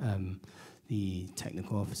and the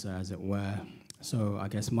technical officer, as it were. So I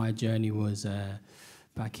guess my journey was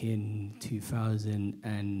back in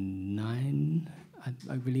 2009,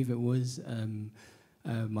 I believe it was.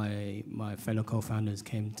 my fellow co-founders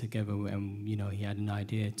came together, and he had an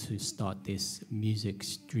idea to start this music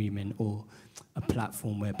streaming or a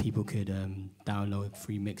platform where people could download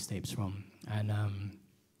free mixtapes from. And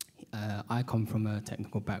I come from a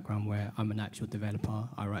technical background where I'm an actual developer.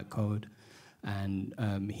 I write code, and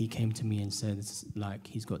he came to me and said like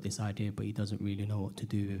he's got this idea, but he doesn't really know what to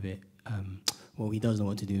do with it. Well, he does know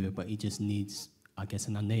what to do with it, but he just needs, I guess,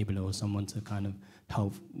 an enabler or someone to kind of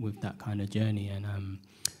help with that kind of journey. And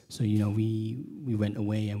so we went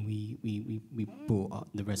away and we brought up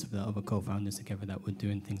the rest of the other co-founders together that were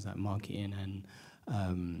doing things like marketing and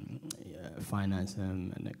finance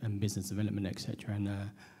and business development, etc.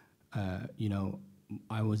 And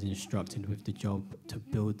I was instructed with the job to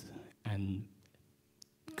build and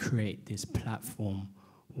create this platform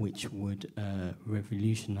which would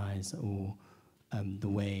revolutionize or the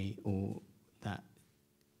way or that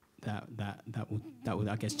would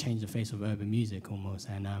I guess change the face of urban music almost.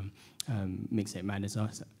 And Mixtape Madness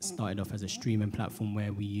started off as a streaming platform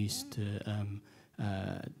where we used to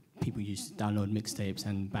people used to download mixtapes,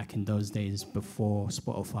 and back in those days before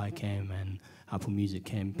Spotify came and Apple Music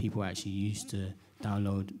came, people actually used to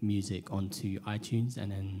download music onto iTunes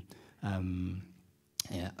and then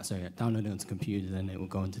download it onto computers and it will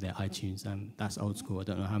go into their iTunes. That's old school. I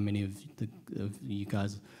don't know how many of you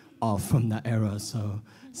guys are from that era, so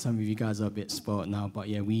some of you guys are a bit spoiled now, but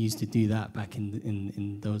yeah, we used to do that back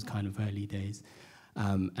in those kind of early days.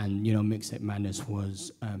 And Mixtape Madness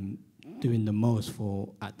was doing the most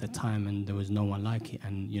for at the time, and there was no one like it.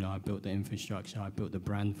 And I built the infrastructure, I built the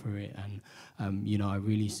brand for it, and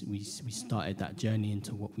we started that journey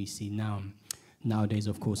into what we see now. Nowadays,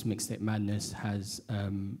 of course, Mixtape Madness has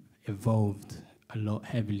evolved a lot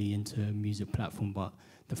heavily into a music platform, but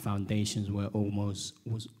the foundations were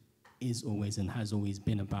is always and has always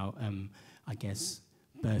been about, I guess,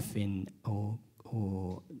 birthing or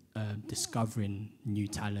discovering new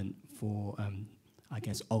talent for, I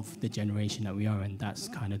guess, of the generation that we are, and that's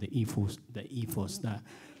kind of the ethos that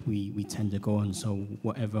we tend to go on. So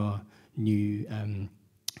whatever new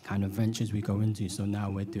kind of ventures we go into. So now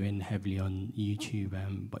we're doing heavily on YouTube,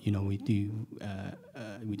 but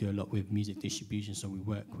we do a lot with music distribution. So we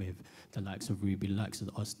work with the likes of Ruby, the likes of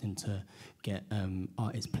Austin to get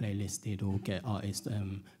artists playlisted or get artists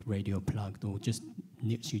radio plugged, or just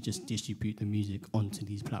literally just distribute the music onto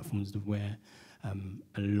these platforms where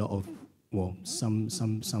a lot of some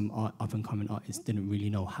up and coming artists didn't really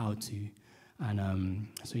know how to. And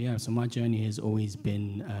so my journey has always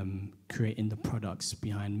been creating the products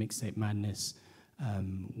behind Mixtape Madness,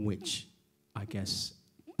 which I guess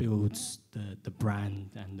builds the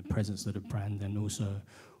brand and the presence of the brand, and also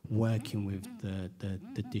working with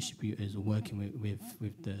the distributors, or working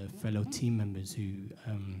with the fellow team members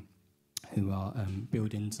who are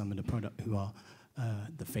building some of the product, who are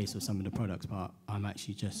the face of some of the products. But I'm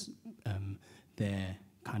actually just there,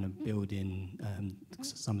 kind of building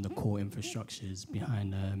some of the core infrastructures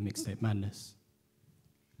behind Mixtape Madness.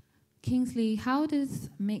 Kingsley, how does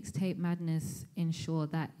Mixtape Madness ensure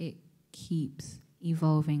that it keeps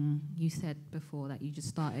evolving? You said before that you just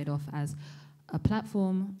started off as a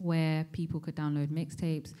platform where people could download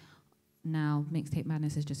mixtapes. Now Mixtape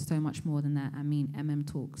Madness is just so much more than that. I mean,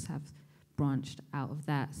 Talks have branched out of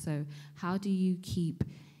that. So how do you keep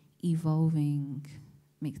evolving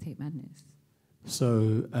Mixtape Madness?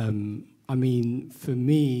 So, I mean, for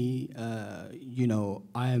me,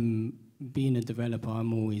 I'm being a developer.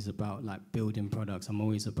 I'm always about like building products. I'm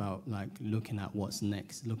always about like looking at what's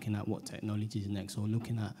next, looking at what technology is next, or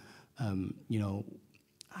looking at,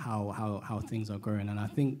 how things are growing. And I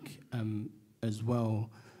think as well,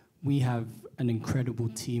 we have an incredible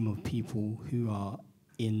team of people who are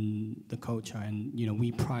in the culture, and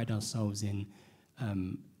we pride ourselves in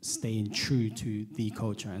staying true to the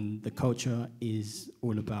culture. And the culture is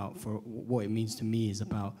all about, for what it means to me, is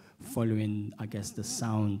about following, I guess, the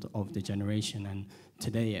sound of the generation. And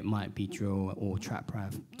today it might be drill or trap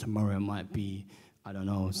rap. Tomorrow it might be, I don't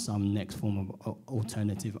know, some next form of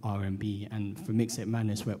alternative R&B. And for Mixtape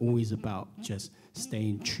Madness, we're always about just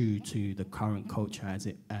staying true to the current culture as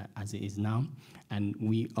it is now. And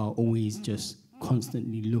we are always just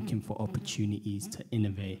constantly looking for opportunities to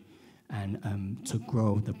innovate and to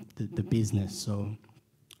grow the business. So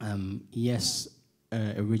yes,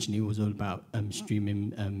 originally it was all about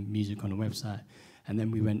streaming music on a website, and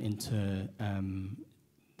then we went into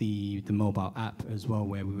the mobile app as well,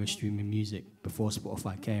 where we were streaming music before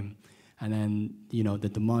Spotify came. And then the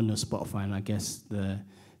demand of Spotify, and I guess the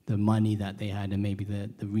money that they had and maybe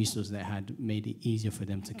the resources they had, made it easier for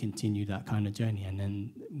them to continue that kind of journey. And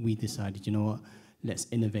then we decided, let's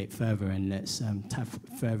innovate further and let's tap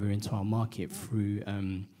further into our market through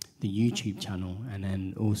the YouTube channel. And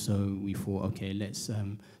then also we thought, okay, let's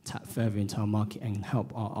tap further into our market and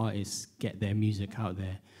help our artists get their music out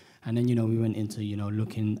there. And then, we went into,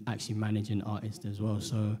 actually managing artists as well.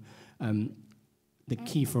 So the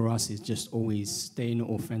key for us is just always staying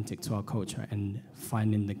authentic to our culture and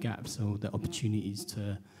finding the gaps or the opportunities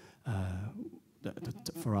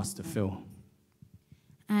for us to fill.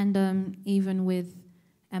 And even with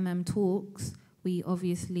Talks, we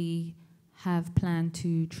obviously have planned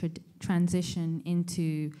to transition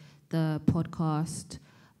into the podcast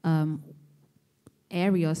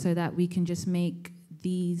area so that we can just make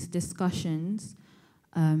these discussions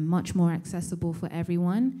much more accessible for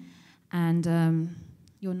everyone. And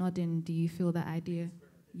you're nodding. Do you feel that idea?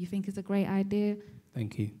 You think it's a great idea?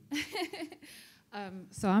 Thank you.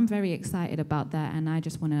 So I'm very excited about that, and I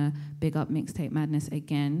just want to big up Mixtape Madness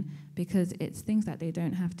again, because it's things that they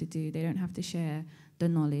don't have to do. They don't have to share the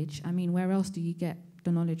knowledge. I mean, where else do you get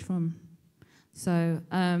the knowledge from? So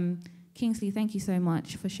Kingsley, thank you so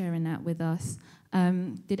much for sharing that with us.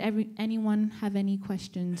 Did anyone have any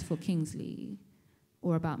questions for Kingsley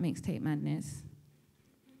or about Mixtape Madness?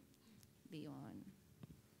 Leon.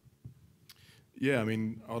 Yeah, I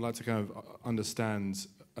mean, I would like to kind of understand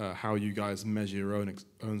how you guys measure your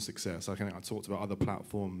own success. I talked about other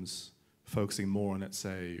platforms focusing more on, let's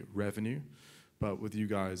say, revenue, but with you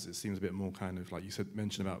guys, it seems a bit more kind of like you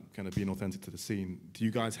mentioned about kind of being authentic to the scene. Do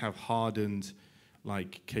you guys have hardened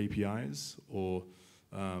like KPIs, or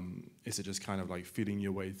is it just kind of like feeling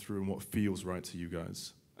your way through and what feels right to you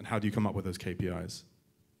guys? And how do you come up with those KPIs?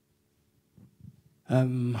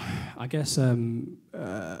 I guess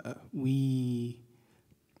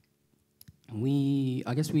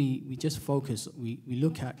we just focus. We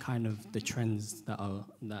look at kind of the trends that are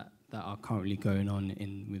currently going on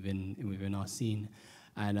within our scene,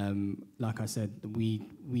 and like I said,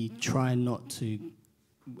 we try not to,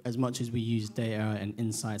 as much as we use data and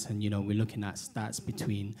insights, and we're looking at stats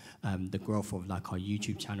between the growth of like our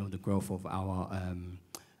YouTube channel, the growth of our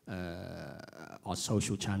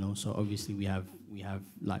social channels. So obviously we have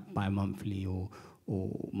like bi-monthly or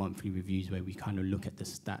monthly reviews where we kind of look at the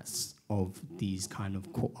stats of these kind of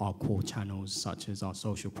our core channels, such as our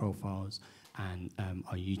social profiles and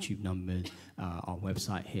our YouTube numbers, our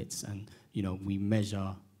website hits, and we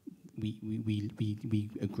measure. We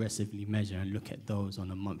aggressively measure and look at those on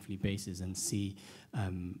a monthly basis and see.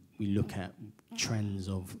 We look at trends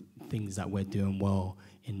of things that we're doing well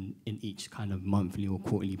in each kind of monthly or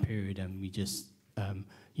quarterly period, and we just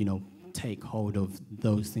take hold of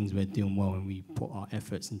those things we're doing well, and we put our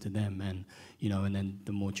efforts into them. And and then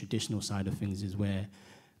the more traditional side of things is where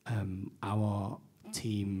our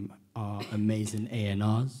team are amazing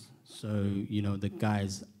A&Rs. So the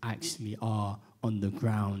guys actually are on the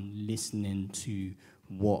ground listening to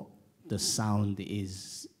what the sound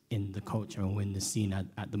is in the culture or in the scene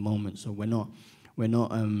at the moment. So we're not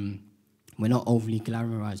overly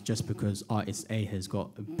glamorized just because artist A has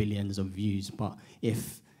got billions of views. But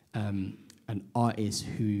if an artist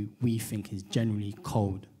who we think is generally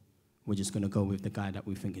cold, we're just going to go with the guy that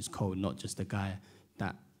we think is cold, not just the guy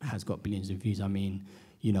that has got billions of views. I mean,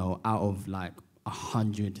 out of like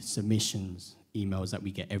 100 submissions, emails that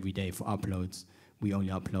we get every day for uploads, we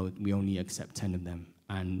only accept 10 of them.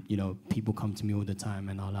 And people come to me all the time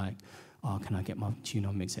and are like, oh, can I get my tune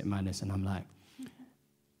on Mixtape Madness? And I'm like,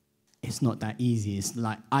 it's not that easy. It's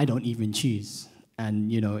like, I don't even choose.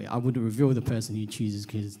 And I wouldn't reveal the person who chooses,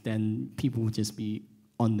 because then people will just be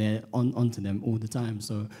onto them all the time.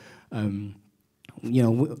 So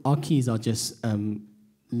our keys are just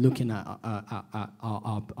looking at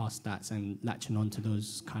our stats and latching onto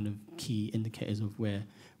those kind of key indicators of where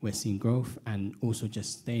we're seeing growth, and also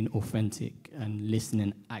just staying authentic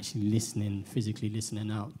and physically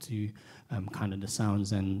listening out to kind of the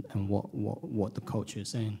sounds and what the culture is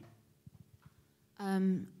saying.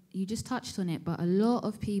 You just touched on it, but a lot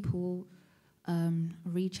of people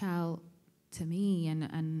reach out to me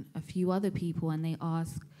and a few other people, and they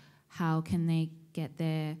ask how can they get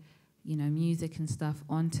their music and stuff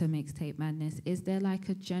onto Mixtape Madness. Is there like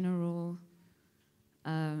a general,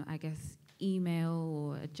 I guess, email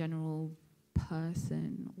or a general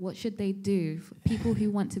person? What should they do for people who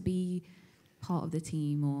want to be part of the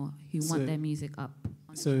team or who want their music up?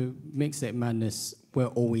 So Mixtape Madness, we're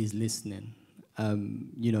always listening.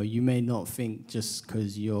 You may not think just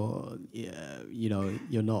because you're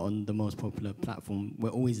not on the most popular platform, we're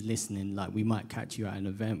always listening. Like, we might catch you at an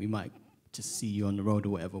event, we might just see you on the road or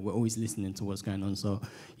whatever. We're always listening to what's going on. So,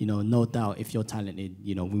 you know, no doubt if you're talented,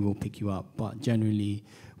 you know, we will pick you up. But generally,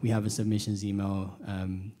 we have a submissions email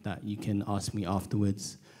that you can ask me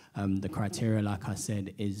afterwards. The criteria, like I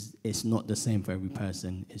said, is it's not the same for every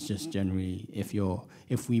person. It's just generally if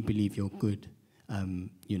we believe you're good,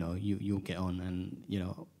 you know, you'll get on. And you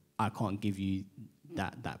know, I can't give you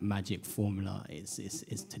that magic formula. It's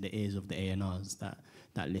to the ears of the A&Rs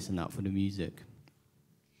that listen out for the music.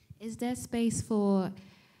 Is there space for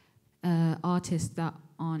artists that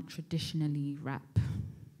aren't traditionally rap?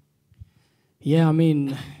 Yeah, I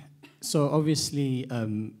mean, so obviously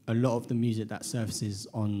a lot of the music that surfaces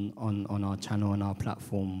on our channel, on our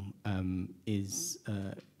platform,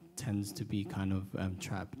 tends to be kind of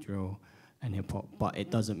trap, drill, and hip hop. But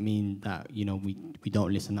it doesn't mean that, you know, we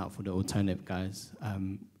don't listen out for the alternative guys.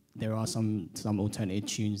 There are some alternative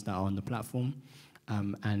tunes that are on the platform.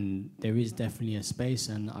 And there is definitely a space,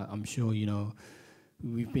 and I'm sure, you know,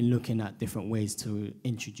 we've been looking at different ways to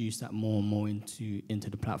introduce that more and more into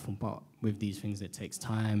the platform. But with these things, it takes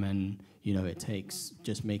time, and you know, it takes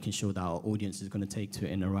just making sure that our audience is going to take to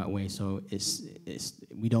it in the right way. So it's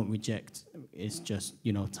we don't reject. It's just,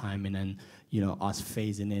 you know, timing and, you know, us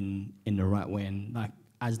phasing in the right way. And like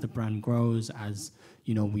as the brand grows, as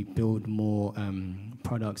you know, we build more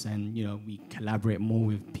products, and you know, we collaborate more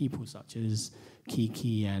with people such as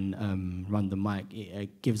Kiki and Run the Mic.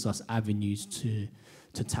 It gives us avenues to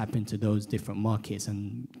tap into those different markets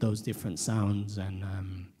and those different sounds, and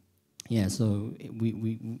yeah. So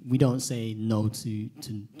we don't say no to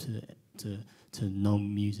no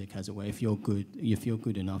music, as it were. If you're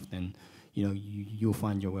good enough, then you know you'll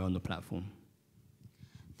find your way on the platform.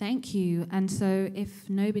 Thank you. And so, if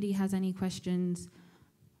nobody has any questions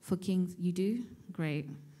for Kings, you do? Great.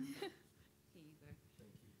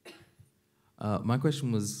 My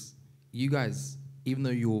question was, you guys, even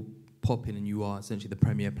though you're popping and you are essentially the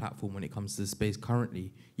premier platform when it comes to the space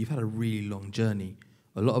currently, you've had a really long journey.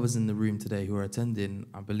 A lot of us in the room today who are attending,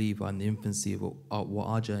 I believe, are in the infancy of what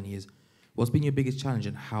our journey is. What's been your biggest challenge,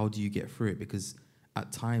 and how do you get through it? Because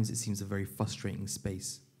at times it seems a very frustrating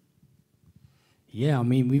space. Yeah, I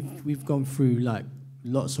mean, we've gone through like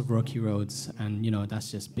lots of rocky roads, and you know,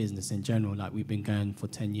 that's just business in general. Like, we've been going for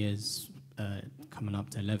 10 years, coming up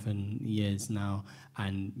to 11 years now,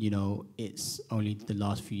 and you know, it's only the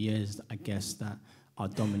last few years, I guess, that our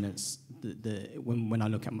dominance, when I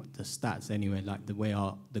look at the stats anyway, like the way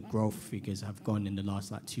the growth figures have gone in the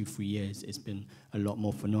last like 2-3 years, it's been a lot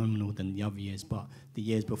more phenomenal than the other years. But the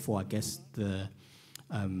years before, I guess the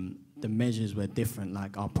measures were different.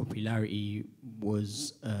 Like, our popularity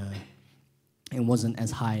was, it wasn't as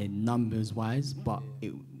high numbers-wise, but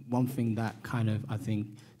one thing that kind of, I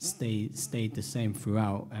think, stayed the same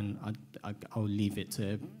throughout, and I'll leave it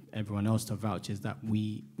to everyone else to vouch, is that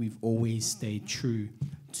we've always stayed true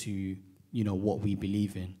to, you know, what we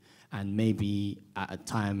believe in. And maybe at a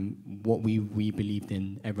time, what we believed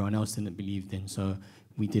in, everyone else didn't believe in, so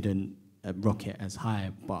we didn't rock it as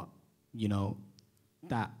high. But, you know,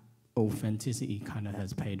 that authenticity kind of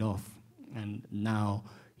has paid off, and now,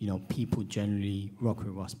 you know, people generally rock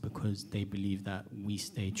with us because they believe that we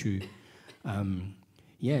stay true.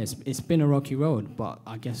 Yeah, it's been a rocky road, but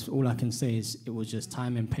I guess all I can say is it was just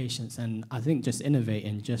time and patience, and I think just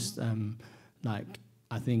innovating. Just like,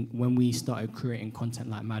 I think when we started creating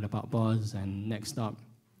content like Mad About Bars and Next Up,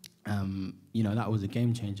 you know, that was a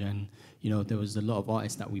game changer. And you know, there was a lot of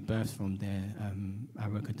artists that we birthed from there.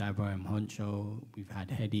 Daboh and Honcho. We've had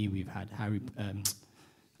Hedy. We've had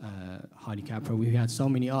Hardy Capra. We've had so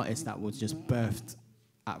many artists that was just birthed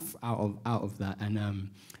out of that,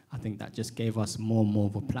 and I think that just gave us more and more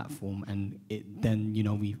of a platform. And then, you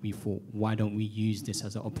know, we thought, why don't we use this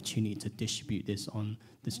as an opportunity to distribute this on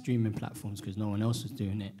the streaming platforms, because no one else was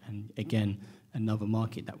doing it. And again, another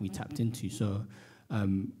market that we tapped into. So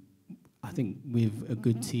I think with a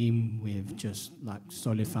good team, with just like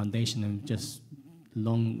solid foundation and just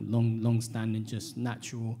long standing, just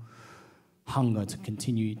natural hunger to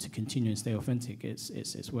continue and stay authentic,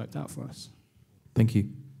 it's worked out for us. Thank you.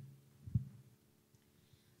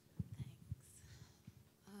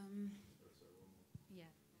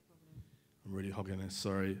 I'm really hogging this,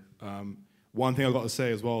 sorry. One thing I've got to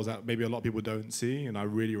say as well is that maybe a lot of people don't see, and I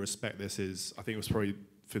really respect this, is I think it was probably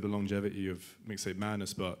for the longevity of Mixtape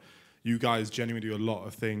Madness, but you guys genuinely do a lot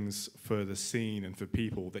of things for the scene and for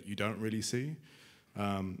people that you don't really see.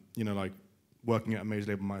 You know, like working at a major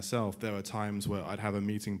label myself, there are times where I'd have a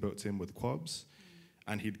meeting booked in with Quabs,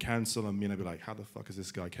 and he'd cancel on me, and I'd be like, how the fuck is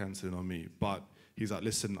this guy cancelling on me? But he's like,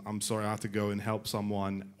 listen, I'm sorry, I have to go and help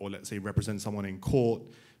someone, or let's say represent someone in court.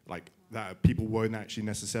 like that people won't actually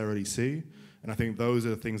necessarily see. And I think those are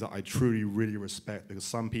the things that I truly, really respect, because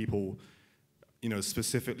some people, you know,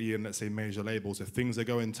 specifically in, let's say, major labels, if things are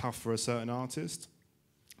going tough for a certain artist,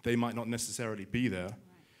 they might not necessarily be there. Right.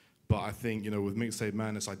 But I think, you know, with Mixtape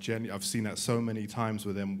Madness, I've seen that so many times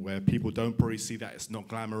with them where people don't probably see that it's not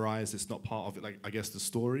glamorized, it's not part of it, like, I guess, the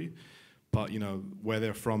story. But, you know, where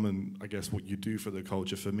they're from and I guess what you do for the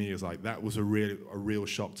culture, for me, is like, that was a real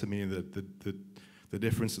shock to me, the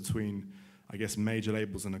difference between, I guess, major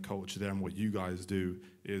labels and the culture there and what you guys do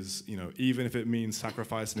is, you know, even if it means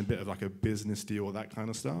sacrificing a bit of like a business deal or that kind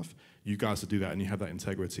of stuff, you guys do that and you have that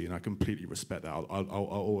integrity, and I completely respect that. I'll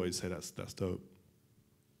always say that's dope.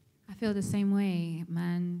 I feel the same way,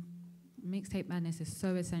 man. Mixtape Madness is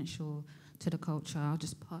so essential to the culture. I'll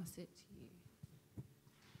just pass it to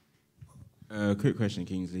you. Quick question,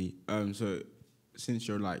 Kingsley. So since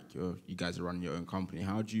you guys are running your own company,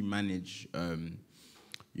 how do you manage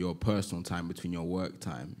your personal time between your work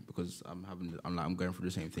time? Because I'm going through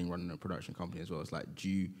the same thing running a production company as well. It's like, do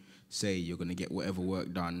you say you're gonna get whatever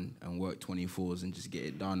work done and work 24s and just get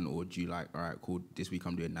it done, or do you like, all right, cool, this week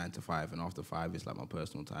I'm doing 9 to 5 and after 5 it's like my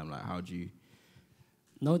personal time? Like, how do you?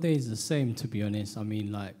 No day is the same, to be honest. I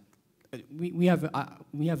mean, like, we have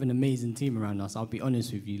an amazing team around us. I'll be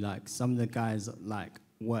honest with you. Like, some of the guys like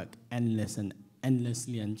work endlessly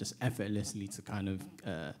and just effortlessly to kind of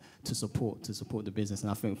to support the business.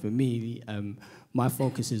 And I think for me, my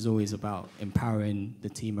focus is always about empowering the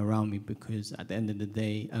team around me, because at the end of the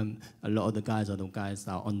day, a lot of the guys are the guys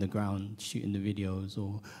that are on the ground shooting the videos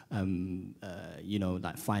or you know,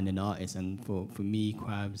 like finding artists. And for me,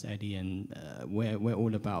 Quabs, Eddie, and we're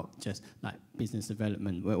all about just like business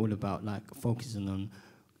development. We're all about like focusing on,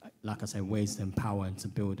 like I said, ways to empower and to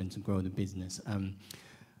build and to grow the business.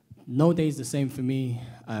 No day is the same for me.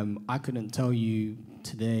 I couldn't tell you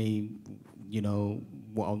today, you know,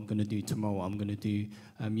 what I'm gonna do tomorrow, what I'm gonna do.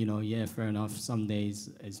 You know, yeah, fair enough. Some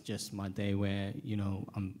days it's just my day where, you know,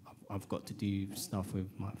 I've got to do stuff with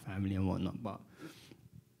my family and whatnot. But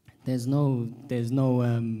there's no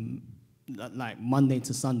like Monday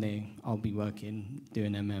to Sunday I'll be working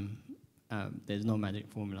doing There's no magic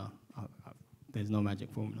formula. There's no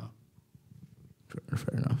magic formula.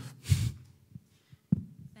 Fair enough.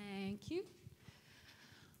 Thank you.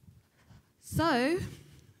 So,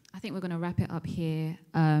 I think we're going to wrap it up here.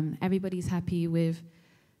 Everybody's happy with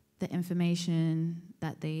the information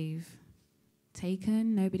that they've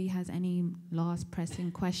taken. Nobody has any last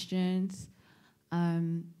pressing questions.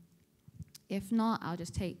 If not, I'll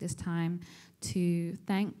just take this time to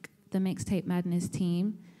thank the Mixtape Madness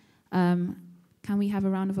team. Can we have a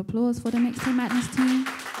round of applause for the Mixtape Madness team?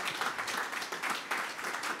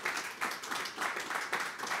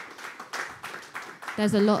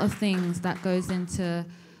 There's a lot of things that goes into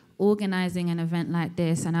organizing an event like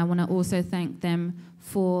this, and I want to also thank them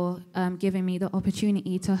for giving me the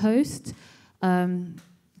opportunity to host the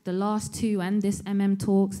last two and this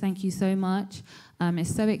Talks. Thank you so much.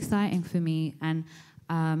 It's so exciting for me, and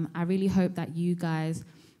I really hope that you guys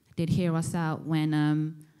did hear us out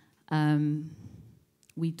when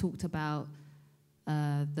we talked about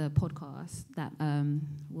the podcast that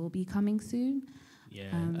will be coming soon.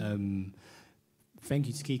 Yeah. Thank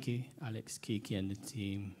you to Kiki, Alex, Kiki, and the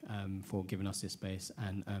team for giving us this space.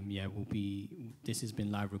 And yeah, this has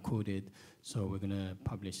been live recorded, so we're gonna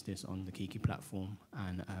publish this on the Kiki platform.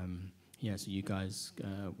 And yeah, so you guys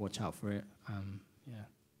watch out for it. Yeah.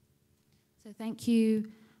 So thank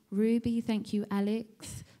you, Ruby. Thank you,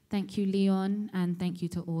 Alex. Thank you, Leon, and thank you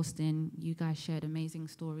to Austin. You guys shared amazing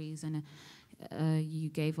stories, and you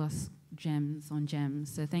gave us gems on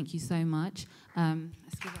gems. So thank you so much.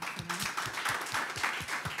 Let's give up for them.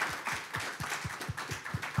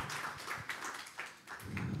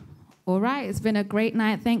 All right, it's been a great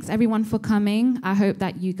night. Thanks, everyone, for coming. I hope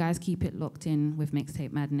that you guys keep it locked in with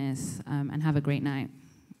Mixtape Madness, and have a great night.